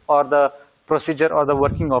working or the procedure or the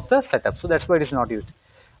working of the setup. So that's why it is not used.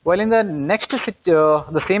 While in the next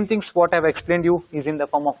the same things what I have explained you is in the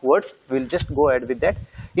form of words. We'll just go ahead with that.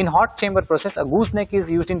 In hot chamber process, a gooseneck is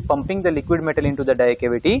used in pumping the liquid metal into the die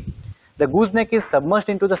cavity. The gooseneck is submerged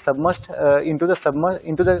into the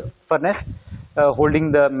furnace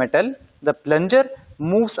holding the metal. The plunger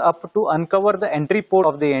moves up to uncover the entry port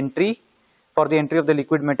of the entry for the entry of the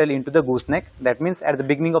liquid metal into the gooseneck. That means at the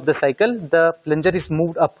beginning of the cycle, the plunger is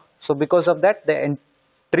moved up. So because of that, the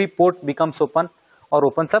entry port becomes open or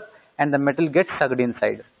opens up and the metal gets sucked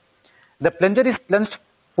inside. The plunger is plunged,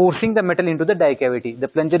 forcing the metal into the die cavity. The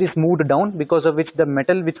plunger is moved down, because of which the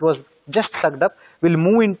metal which was just sucked up will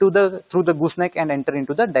move into through the gooseneck and enter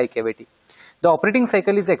into the die cavity. The operating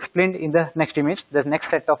cycle is explained in the next image. The next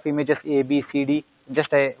set of images A, B, C, D,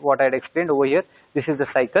 just what I had explained over here. This is the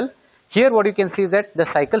cycle. Here what you can see is that the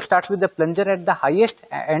cycle starts with the plunger at the highest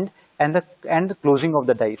end and the closing of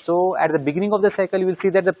the die. So at the beginning of the cycle you will see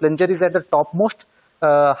that the plunger is at the topmost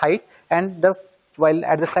height, and while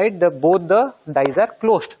at the side both the dies are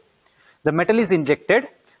closed. The metal is injected,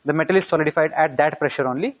 the metal is solidified at that pressure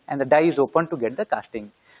only, and the die is open to get the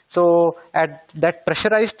casting. So at that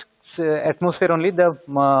pressurized atmosphere only, the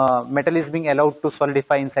metal is being allowed to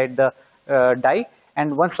solidify inside the die,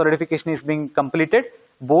 and once solidification is being completed,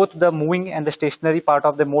 both the moving and the stationary part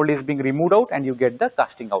of the mold is being removed out and you get the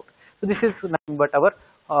casting out. So this is nothing but our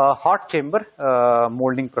hot chamber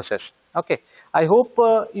molding process. Okay, I hope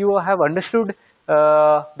you have understood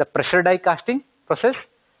the pressure die casting process,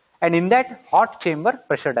 and in that hot chamber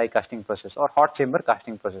pressure die casting process or hot chamber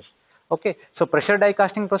casting process. Okay, so pressure die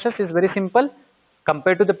casting process is very simple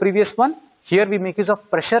compared to the previous one. Here we make use of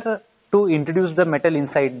pressure to introduce the metal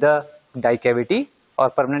inside the die cavity or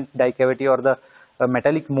permanent die cavity or the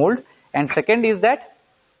metallic mold. And second is that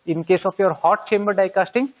in case of your hot chamber die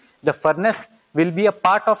casting, the furnace will be a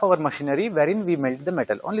part of our machinery wherein we melt the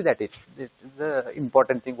metal. Only that is the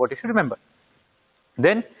important thing what you should remember.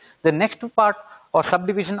 Then the next part or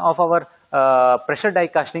subdivision of our pressure die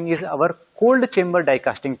casting is our cold chamber die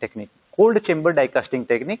casting technique. Cold chamber die casting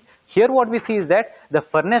technique. Here what we see is that the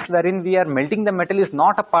furnace wherein we are melting the metal is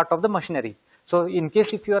not a part of the machinery. So in case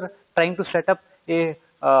if you are trying to set up a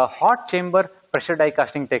hot chamber pressure die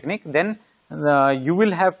casting technique, then you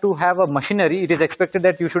will have to have a machinery. It is expected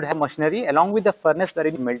that you should have machinery along with the furnace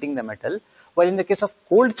wherein you are melting the metal. While in the case of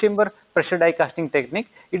cold chamber pressure die casting technique,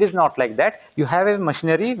 it is not like that. You have a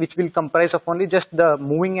machinery which will comprise of only just the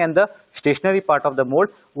moving and the stationary part of the mold,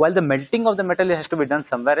 while the melting of the metal has to be done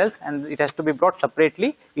somewhere else and it has to be brought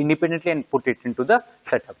separately, independently, and put it into the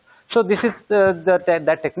setup. So this is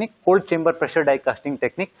that technique, cold chamber pressure die casting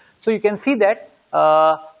technique. So you can see that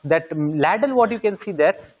that ladle, what you can see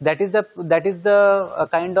there, that is the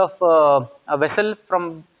kind of a vessel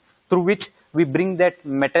from through which we bring that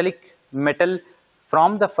metal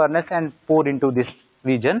from the furnace and pour into this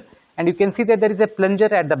region. And you can see that there is a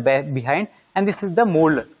plunger at the behind, and this is the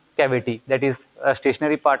mold cavity, that is a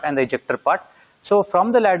stationary part and the ejector part. So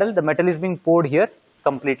from the ladle, the metal is being poured here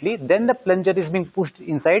completely. Then the plunger is being pushed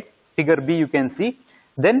inside. Figure B you can see.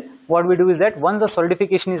 Then what we do is that once the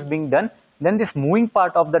solidification is being done, then this moving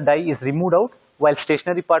part of the die is removed out, while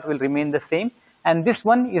stationary part will remain the same. And this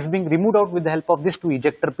one is being removed out with the help of these two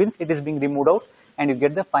ejector pins. It is being removed out, and you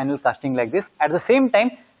get the final casting like this. At the same time,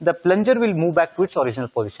 the plunger will move back to its original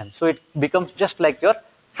position. So it becomes just like your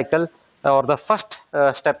cycle, or the first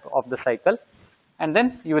step of the cycle, and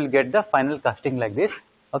then you will get the final casting like this.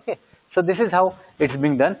 Okay, so this is how it's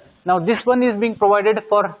being done. Now this one is being provided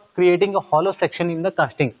for creating a hollow section in the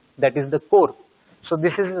casting, that is the core. So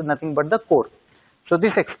this is nothing but the core. So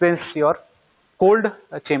this explains your cold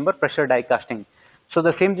chamber pressure die casting. So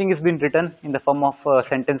the same thing is been written in the form of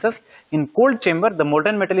sentences. In cold chamber, the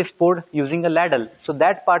molten metal is poured using a ladle. So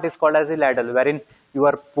that part is called as a ladle, wherein you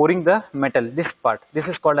are pouring the metal. This part, this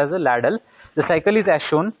is called as a ladle. The cycle is as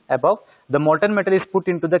shown above. The molten metal is put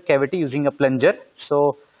into the cavity using a plunger.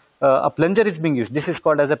 So a plunger is being used. This is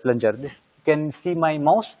called as a plunger. This, you can see my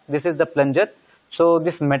mouse. This is the plunger. So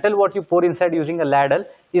this metal what you pour inside using a ladle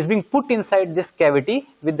is being put inside this cavity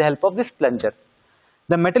with the help of this plunger.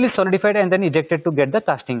 The metal is solidified and then ejected to get the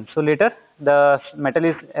casting. So later the metal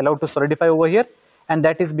is allowed to solidify over here, and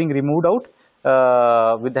that is being removed out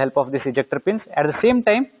with the help of this ejector pins. At the same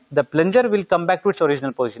time, the plunger will come back to its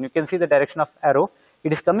original position. You can see the direction of arrow.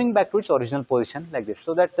 It is coming back to its original position like this,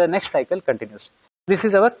 so that the next cycle continues. This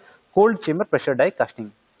is our cold chamber pressure die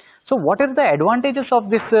casting. So what are the advantages of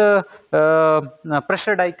this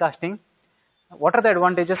pressure die casting? What are the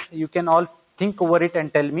advantages? You can all think over it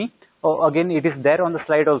and tell me. Oh, again, it is there on the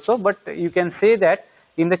slide also, but you can say that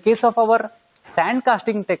in the case of our sand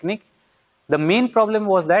casting technique, the main problem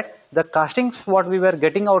was that the castings what we were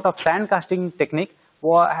getting out of sand casting technique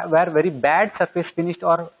were very bad surface finished,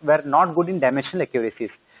 or were not good in dimensional accuracies.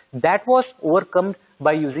 That was overcome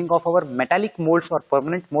by using of our metallic molds or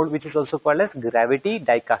permanent mold, which is also called as gravity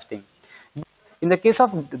die casting. In the case of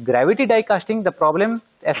gravity die casting, the problem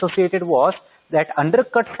associated was that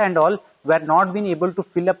undercuts and all were not being able to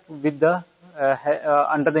fill up with the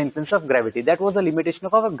under the influence of gravity. That was the limitation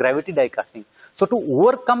of our gravity die casting. So to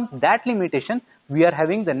overcome that limitation, we are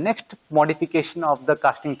having the next modification of the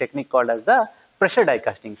casting technique called as the pressure die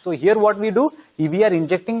casting. So here what we do, we are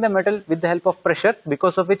injecting the metal with the help of pressure,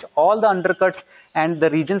 because of which all the undercuts and the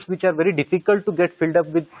regions which are very difficult to get filled up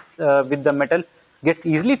with the metal gets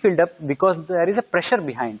easily filled up, because there is a pressure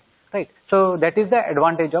behind. Right. So that is the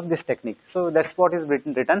advantage of this technique. So that's what is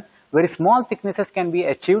written. Very small thicknesses can be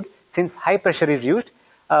achieved since high pressure is used.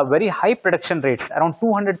 Very high production rates, around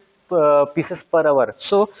 200 pieces per hour.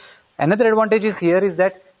 So another advantage is here is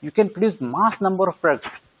that you can produce mass number of products.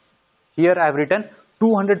 Here I have written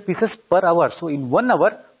 200 pieces per hour. So in 1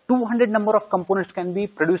 hour, 200 number of components can be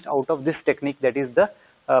produced out of this technique, that is the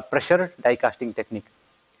pressure die casting technique.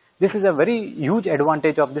 This is a very huge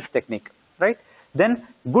advantage of this technique, right? Then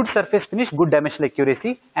good surface finish, good dimensional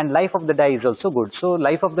accuracy, and life of the die is also good. So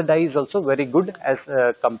life of the die is also very good as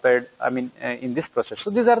compared, in this process.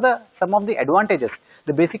 So these are some of the advantages.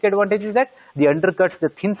 The basic advantage is that the undercuts, the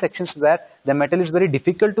thin sections where the metal is very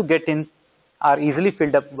difficult to get in, are easily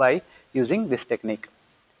filled up by using this technique.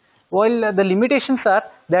 While the limitations are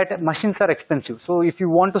that machines are expensive. So if you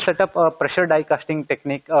want to set up a pressure die casting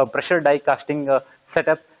technique, pressure die casting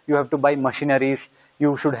setup, you have to buy machineries.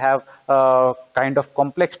 You should have a kind of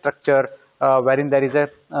complex structure wherein there is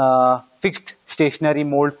a fixed stationary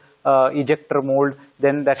mold, ejector mold,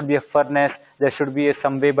 then there should be a furnace, there should be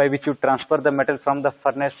some way by which you transfer the metal from the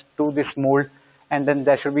furnace to this mold, and then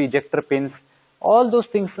there should be ejector pins. All those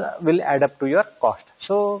things will add up to your cost.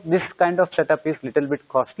 So this kind of setup is little bit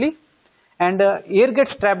costly, and air gets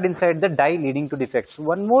trapped inside the die, leading to defects.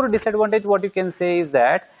 One more disadvantage what you can say is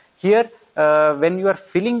that here when you are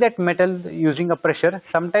filling that metal using a pressure,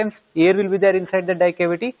 sometimes air will be there inside the die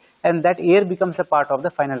cavity, and that air becomes a part of the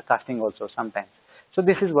final casting also sometimes. So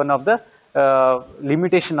this is one of the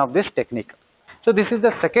limitation of this technique. So this is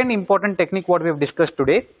the second important technique what we have discussed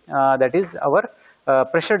today, that is our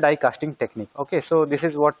pressure die casting technique. Okay, so this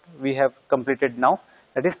is what we have completed now,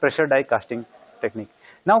 that is pressure die casting technique.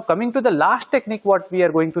 Now coming to the last technique what we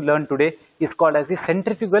are going to learn today is called as the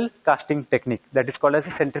centrifugal casting technique. That is called as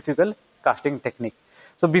the centrifugal casting technique.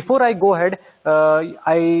 So before I go ahead,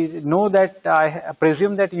 I know that I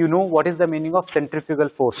presume that you know what is the meaning of centrifugal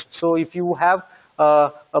force. So if you have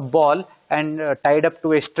a ball and tied up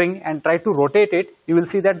to a string and try to rotate it, you will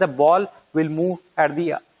see that the ball will move at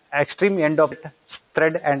the extreme end of the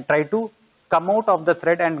thread and try to come out of the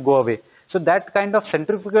thread and go away. So that kind of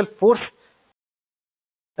centrifugal force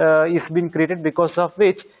is being created, because of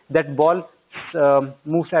which that ball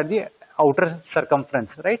moves at the outer circumference,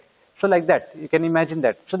 right? So like that, you can imagine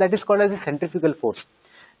that. So that is called as a centrifugal force.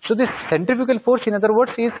 So this centrifugal force, in other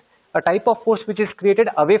words, is a type of force which is created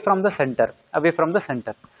away from the center,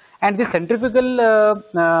 And the centrifugal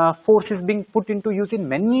force is being put into use in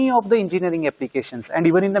many of the engineering applications, and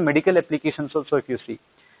even in the medical applications also, if you see.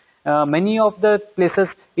 Many of the places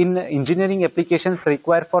in engineering applications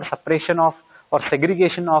require for separation of or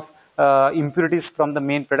segregation of impurities from the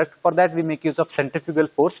main product. For that we make use of centrifugal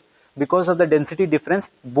force. Because of the density difference,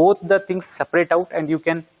 both the things separate out and you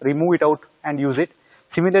can remove it out and use it.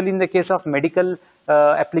 Similarly, in the case of medical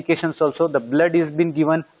applications also, the blood is being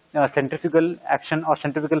given centrifugal action or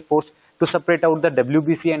centrifugal force to separate out the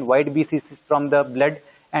WBC and white BCs from the blood,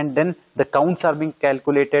 and then the counts are being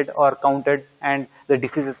calculated or counted and the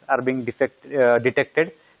diseases are being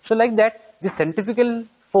detected. So like that, the centrifugal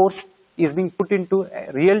force is being put into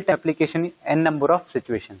real application in n number of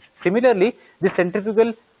situations. Similarly, the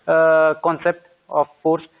centrifugal concept of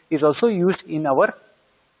force is also used in our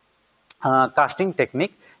casting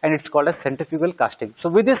technique, and it's called as centrifugal casting. So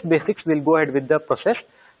with this basics, we'll go ahead with the process.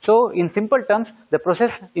 So in simple terms, the process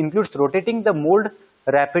includes rotating the mold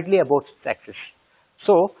rapidly about its axis.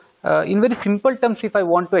 So in very simple terms, if I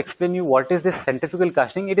want to explain you what is this centrifugal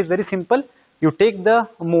casting, it is very simple. You take the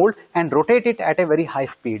mold and rotate it at a very high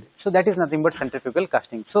speed. So that is nothing but centrifugal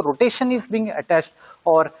casting. So rotation is being attached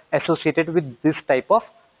or associated with this type of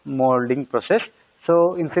molding process.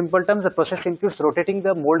 So in simple terms, the process includes rotating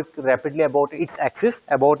the mold rapidly about its axis,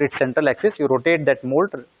 about its central axis. You rotate that mold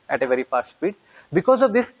at a very fast speed. Because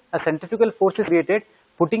of this, a centrifugal force is created,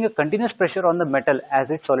 putting a continuous pressure on the metal as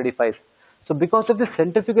it solidifies. So because of this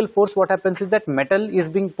centrifugal force, what happens is that metal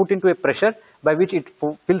is being put into a pressure by which it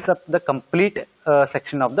fills up the complete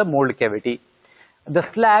section of the mold cavity. The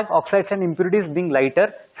slag, oxides and impurities being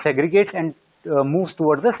lighter, segregates and moves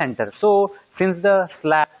towards the center. So since the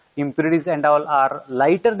slag, impurities and all are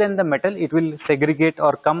lighter than the metal, it will segregate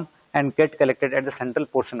or come and get collected at the central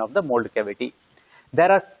portion of the mold cavity.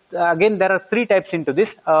 There are three types into this.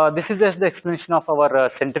 This is just the explanation of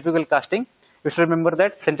our centrifugal casting. You should remember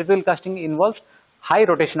that centrifugal casting involves high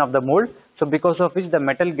rotation of the mold. So because of which the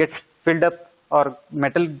metal gets filled up, or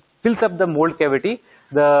metal fills up the mold cavity,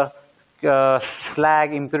 the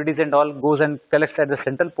slag, impurities and all goes and collects at the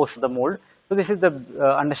central portion of the mold. So this is the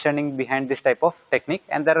understanding behind this type of technique,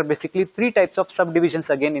 and there are basically three types of subdivisions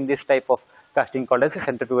again in this type of casting called as a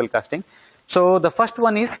centrifugal casting. So the first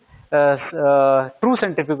one is true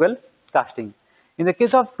centrifugal casting. In the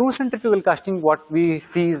case of true centrifugal casting, what we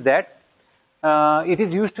see is that it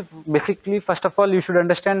is used to basically, first of all, you should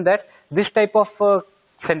understand that this type of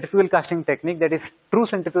centrifugal casting technique, that is true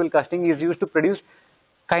centrifugal casting, is used to produce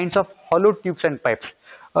kinds of hollow tubes and pipes.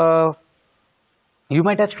 You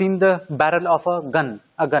might have seen the barrel of a gun.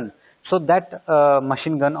 So that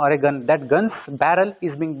machine gun or a gun, that gun's barrel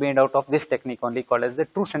is being made out of this technique only, called as the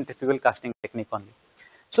true centrifugal casting technique only.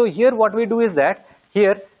 So here what we do is that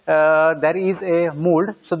here there is a mold.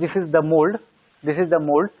 So this is the mold.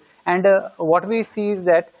 And what we see is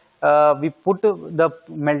that we put the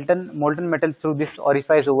molten metal through this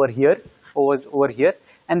orifice over here,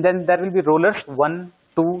 and then there will be rollers, 1,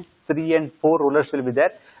 2, 3 and 4 rollers will be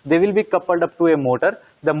there. They will be coupled up to a motor.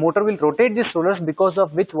 The motor will rotate these rollers, because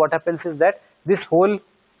of which what happens is that this whole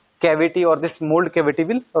cavity or this mold cavity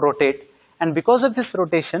will rotate. And because of this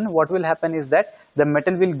rotation, what will happen is that the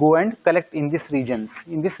metal will go and collect in these regions.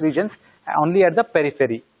 Only at the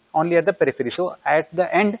periphery. So at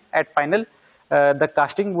the end, at final, the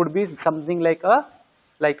casting would be something like a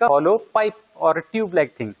hollow pipe or a tube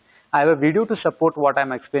like thing. I have a video to support what I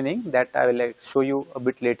am explaining, that I will show you a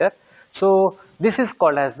bit later. So this is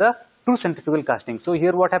called as the true centrifugal casting. So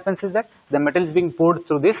here what happens is that the metal is being poured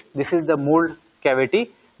through this. This is the mold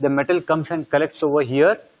cavity. The metal comes and collects over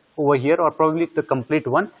here, or probably the complete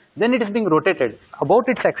one. Then it is being rotated. About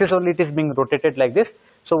its axis only, it is being rotated like this.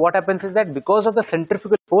 So what happens is that because of the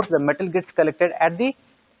centrifugal force, the metal gets collected at the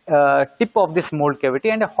tip of this mold cavity,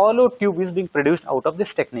 and a hollow tube is being produced out of this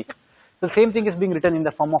technique. The same thing is being written in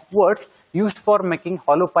the form of words used for making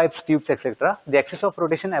hollow pipes, tubes, etc. The axis of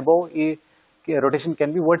rotation above rotation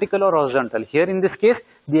can be vertical or horizontal. Here in this case,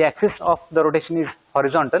 the axis of the rotation is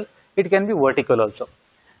horizontal. It can be vertical also.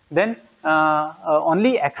 Then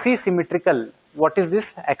only axis symmetrical. What is this?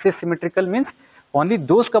 Axis symmetrical means only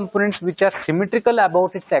those components which are symmetrical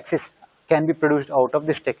about its axis can be produced out of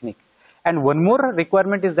this technique. And one more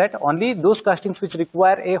requirement is that only those castings which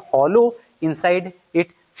require a hollow inside it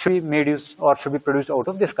should be made use or should be produced out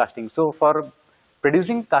of this casting. So for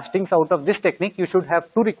producing castings out of this technique, you should have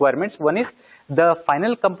two requirements. One is the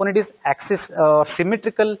final component is axis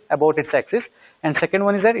symmetrical about its axis, and second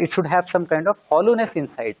one is that it should have some kind of hollowness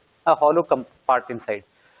inside, a hollow part inside.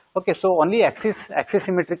 Okay, so only axis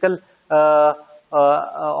symmetrical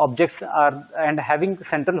objects are and having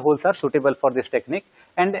central holes are suitable for this technique.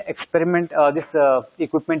 And this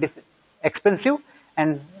equipment is expensive,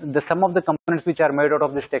 and some of the components which are made out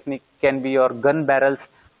of this technique can be your gun barrels,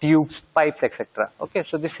 tubes, pipes, etc. Okay,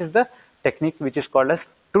 so this is the technique which is called as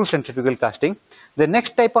true centrifugal casting. The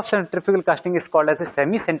next type of centrifugal casting is called as a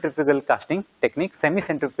semi-centrifugal casting technique.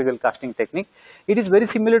 Semi-centrifugal casting technique. It is very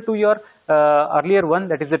similar to your earlier one,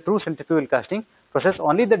 that is the true centrifugal casting process.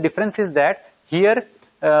 Only the difference is that here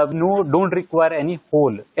don't require any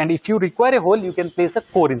hole, and if you require a hole, you can place a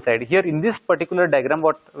core inside. Here in this particular diagram,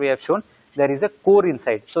 what we have shown, there is a core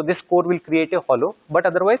inside. So this core will create a hollow, but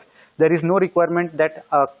otherwise there is no requirement that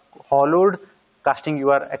a hollowed casting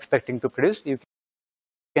you are expecting to produce. You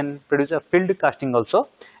can produce a filled casting also.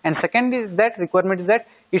 And second is that requirement is that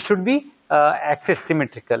it should be axis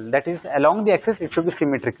symmetrical. That is, along the axis it should be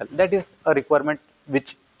symmetrical. That is a requirement which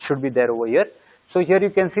should be there over here. So here you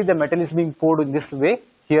can see the metal is being poured in this way.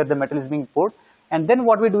 Here the metal is being poured, and then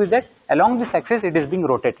what we do is that along this axis it is being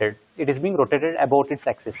rotated. It is being rotated about its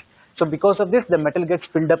axis. So because of this, the metal gets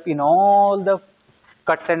filled up in all the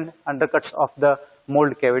cuts and undercuts of the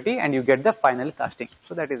mold cavity, and you get the final casting.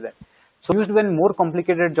 So that is that. So used when more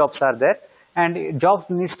complicated jobs are there, and jobs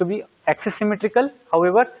needs to be axis symmetrical.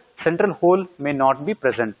 However, central hole may not be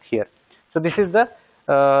present here. So this is the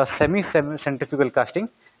semi-centrifugal casting.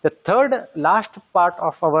 The third last part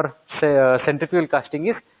of our centrifugal casting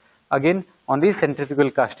is again only centrifugal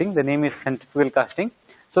casting. The name is centrifugal casting.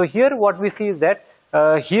 So here what we see is that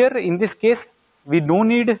here in this case we don't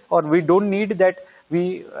need that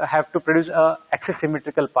we have to produce axis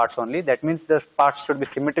symmetrical parts only. That means the parts should be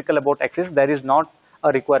symmetrical about axis. There is not a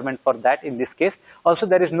requirement for that in this case. Also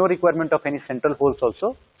there is no requirement of any central holes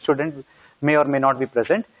also. Student may or may not be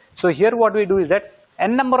present. So here what we do is that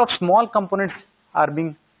n number of small components are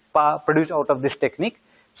being produced out of this technique.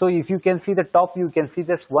 So if you can see the top, you can see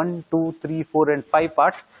this 1, 2, 3, 4 and 5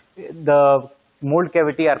 parts. The mold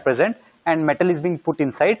cavity are present, and metal is being put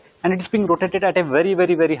inside, and it is being rotated at a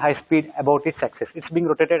very high speed about its axis. It's being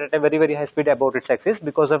rotated at a very high speed about its axis,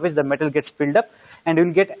 because of which the metal gets filled up, and you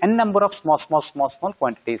will get n number of small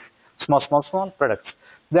quantities, small products.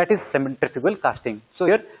 That is centrifugal casting. So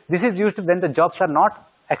here this is used when the jobs are not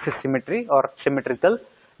axis symmetry or symmetrical.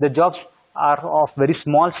 The jobs are of very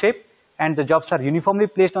small shape, and the jobs are uniformly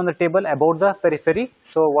placed on the table about the periphery.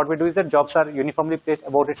 So what we do is that jobs are uniformly placed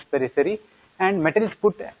about its periphery, and metal is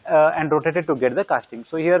put and rotated to get the casting.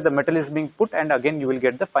 So here the metal is being put, and again you will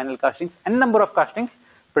get the final casting, n number of castings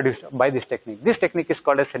produced by this technique. This technique is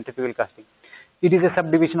called as centrifugal casting. It is a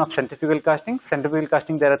subdivision of centrifugal casting. Centrifugal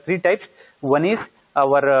casting, there are three types. One is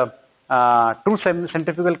our true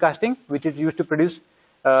centrifugal casting, which is used to produce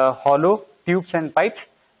hollow tubes and pipes.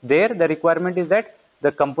 There the requirement is that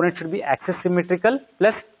the component should be axis symmetrical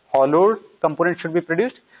plus hollowed component should be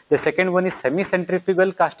produced. The second one is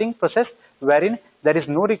semi-centrifugal casting process, wherein there is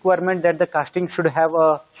no requirement that the casting should have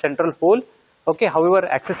a central hole. Okay, however,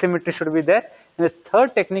 axis symmetry should be there. And the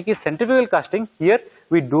third technique is centrifugal casting. Here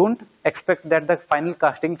we don't expect that the final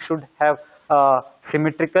casting should have a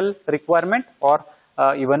symmetrical requirement or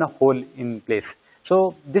even a hole in place.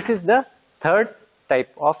 So this is the third type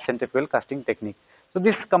of centrifugal casting technique. So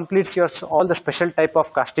this completes all the special type of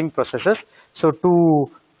casting processes. So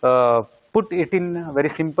to put it in very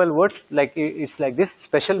simple words, it's like this: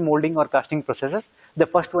 special molding or casting processes. The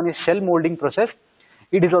first one is shell molding process.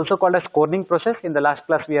 It is also called as corning process. In the last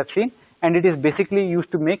class we have seen, and it is basically used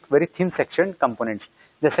to make very thin sectioned components.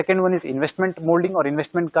 The second one is investment molding or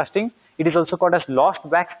investment casting. It is also called as lost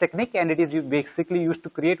wax technique, and it is basically used to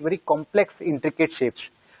create very complex, intricate shapes.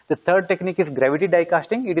 The third technique is gravity die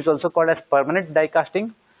casting. It is also called as permanent die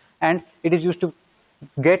casting, and it is used to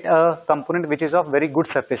get a component which is of very good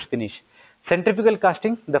surface finish. Centrifugal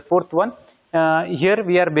casting, the fourth one. Here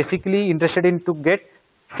we are basically interested in to get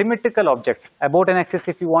symmetrical objects about an axis.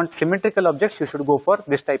 If you want symmetrical objects, you should go for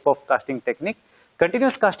this type of casting technique.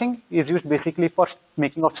 Continuous casting is used basically for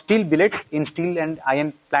making of steel billets in steel and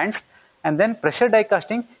iron plants, and then pressure die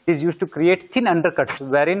casting is used to create thin undercuts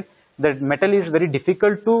wherein the metal is very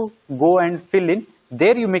difficult to go and fill in.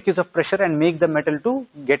 There you make use of pressure and make the metal to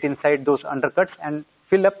get inside those undercuts and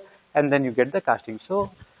fill up, and then you get the casting. So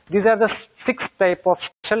these are the 6 type of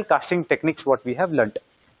special casting techniques what we have learnt.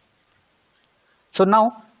 So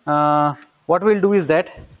now what we will do is that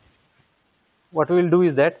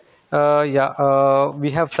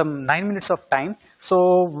We have some 9 minutes of time,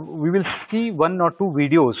 so we will see 1 or 2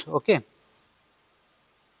 videos. Okay.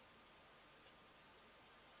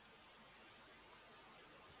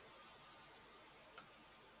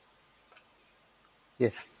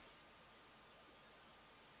 Yes.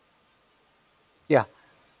 Yeah.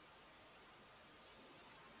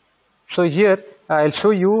 So here I'll show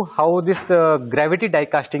you how this gravity die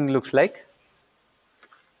casting looks like.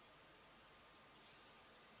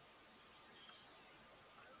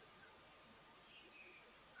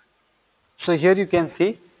 So here you can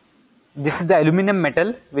see this is the aluminum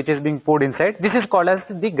metal which is being poured inside. This is called as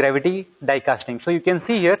the gravity die casting. So you can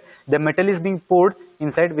see here the metal is being poured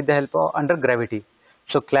inside with the help of under gravity.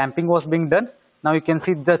 So clamping was being done. Now you can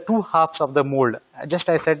see the 2 halves of the mold. Just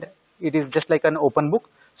I said it is just like an open book.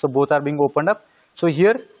 So both are being opened up. So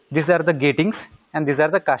here these are the gatings and these are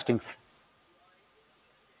the castings.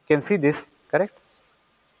 You can see this, correct?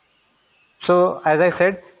 So as I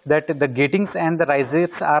said that the gatings and the risers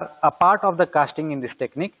are a part of the casting in this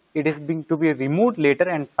technique. It is being to be removed later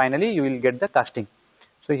and finally you will get the casting.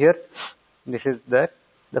 So here this is the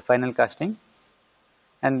final casting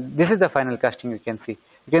and this is the final casting you can see.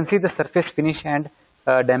 You can see the surface finish and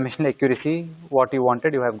dimensional accuracy, what you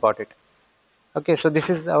wanted you have got it. Okay, so this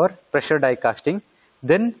is our pressure die casting.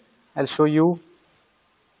 Then I'll show you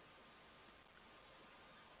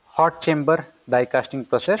hot chamber die casting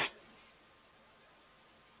process.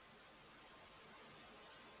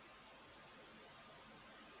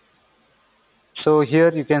 So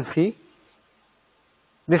here you can see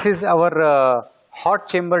this is our hot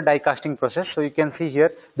chamber die casting process. So you can see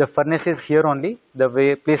here the furnace is here only,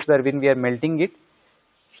 the place where we are melting it.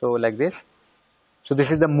 So like this. So this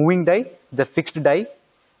is the moving die, the fixed die,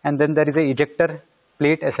 and then there is a ejector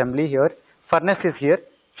plate assembly here. Furnace is here.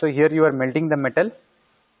 So here you are melting the metal,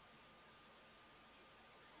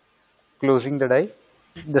 closing the die.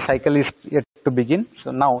 The cycle is yet to begin.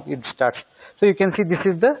 So now it starts. So you can see this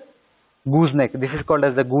is the gooseneck. This is called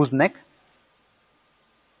as the gooseneck.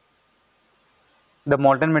 The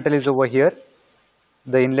molten metal is over here.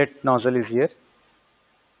 The inlet nozzle is here.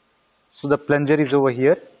 So the plunger is over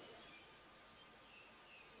here.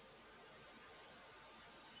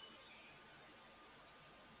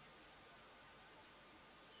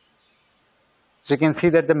 So you can see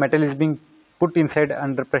that the metal is being put inside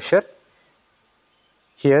under pressure.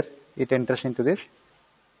 Here it enters into this.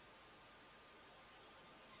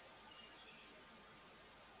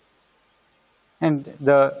 And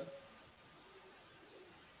the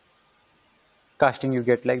casting you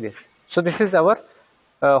get like this. So this is our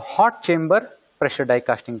hot chamber pressure die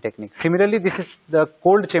casting technique. Similarly, this is the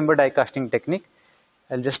cold chamber die casting technique.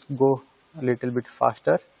 I'll just go a little bit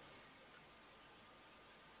faster.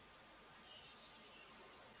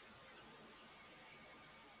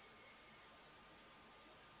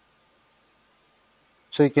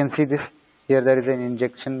 So you can see this here there is an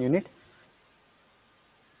injection unit.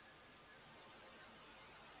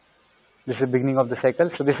 This is the beginning of the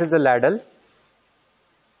cycle. So this is the ladle.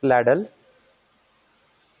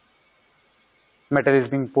 Metal is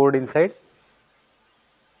being poured inside.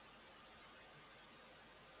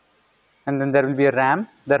 And then there will be a ram.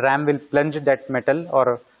 The ram will plunge that metal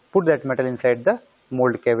or put that metal inside the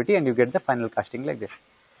mold cavity and you get the final casting like this.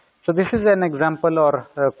 So this is an example or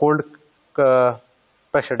cold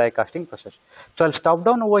pressure die casting process. So I'll stop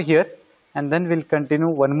down over here and then we'll continue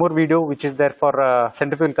one more video which is there for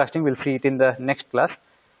centrifugal casting. We'll see it in the next class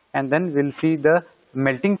and then we'll see the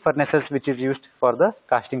melting furnaces which is used for the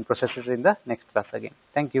casting processes in the next class again.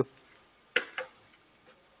 Thank you.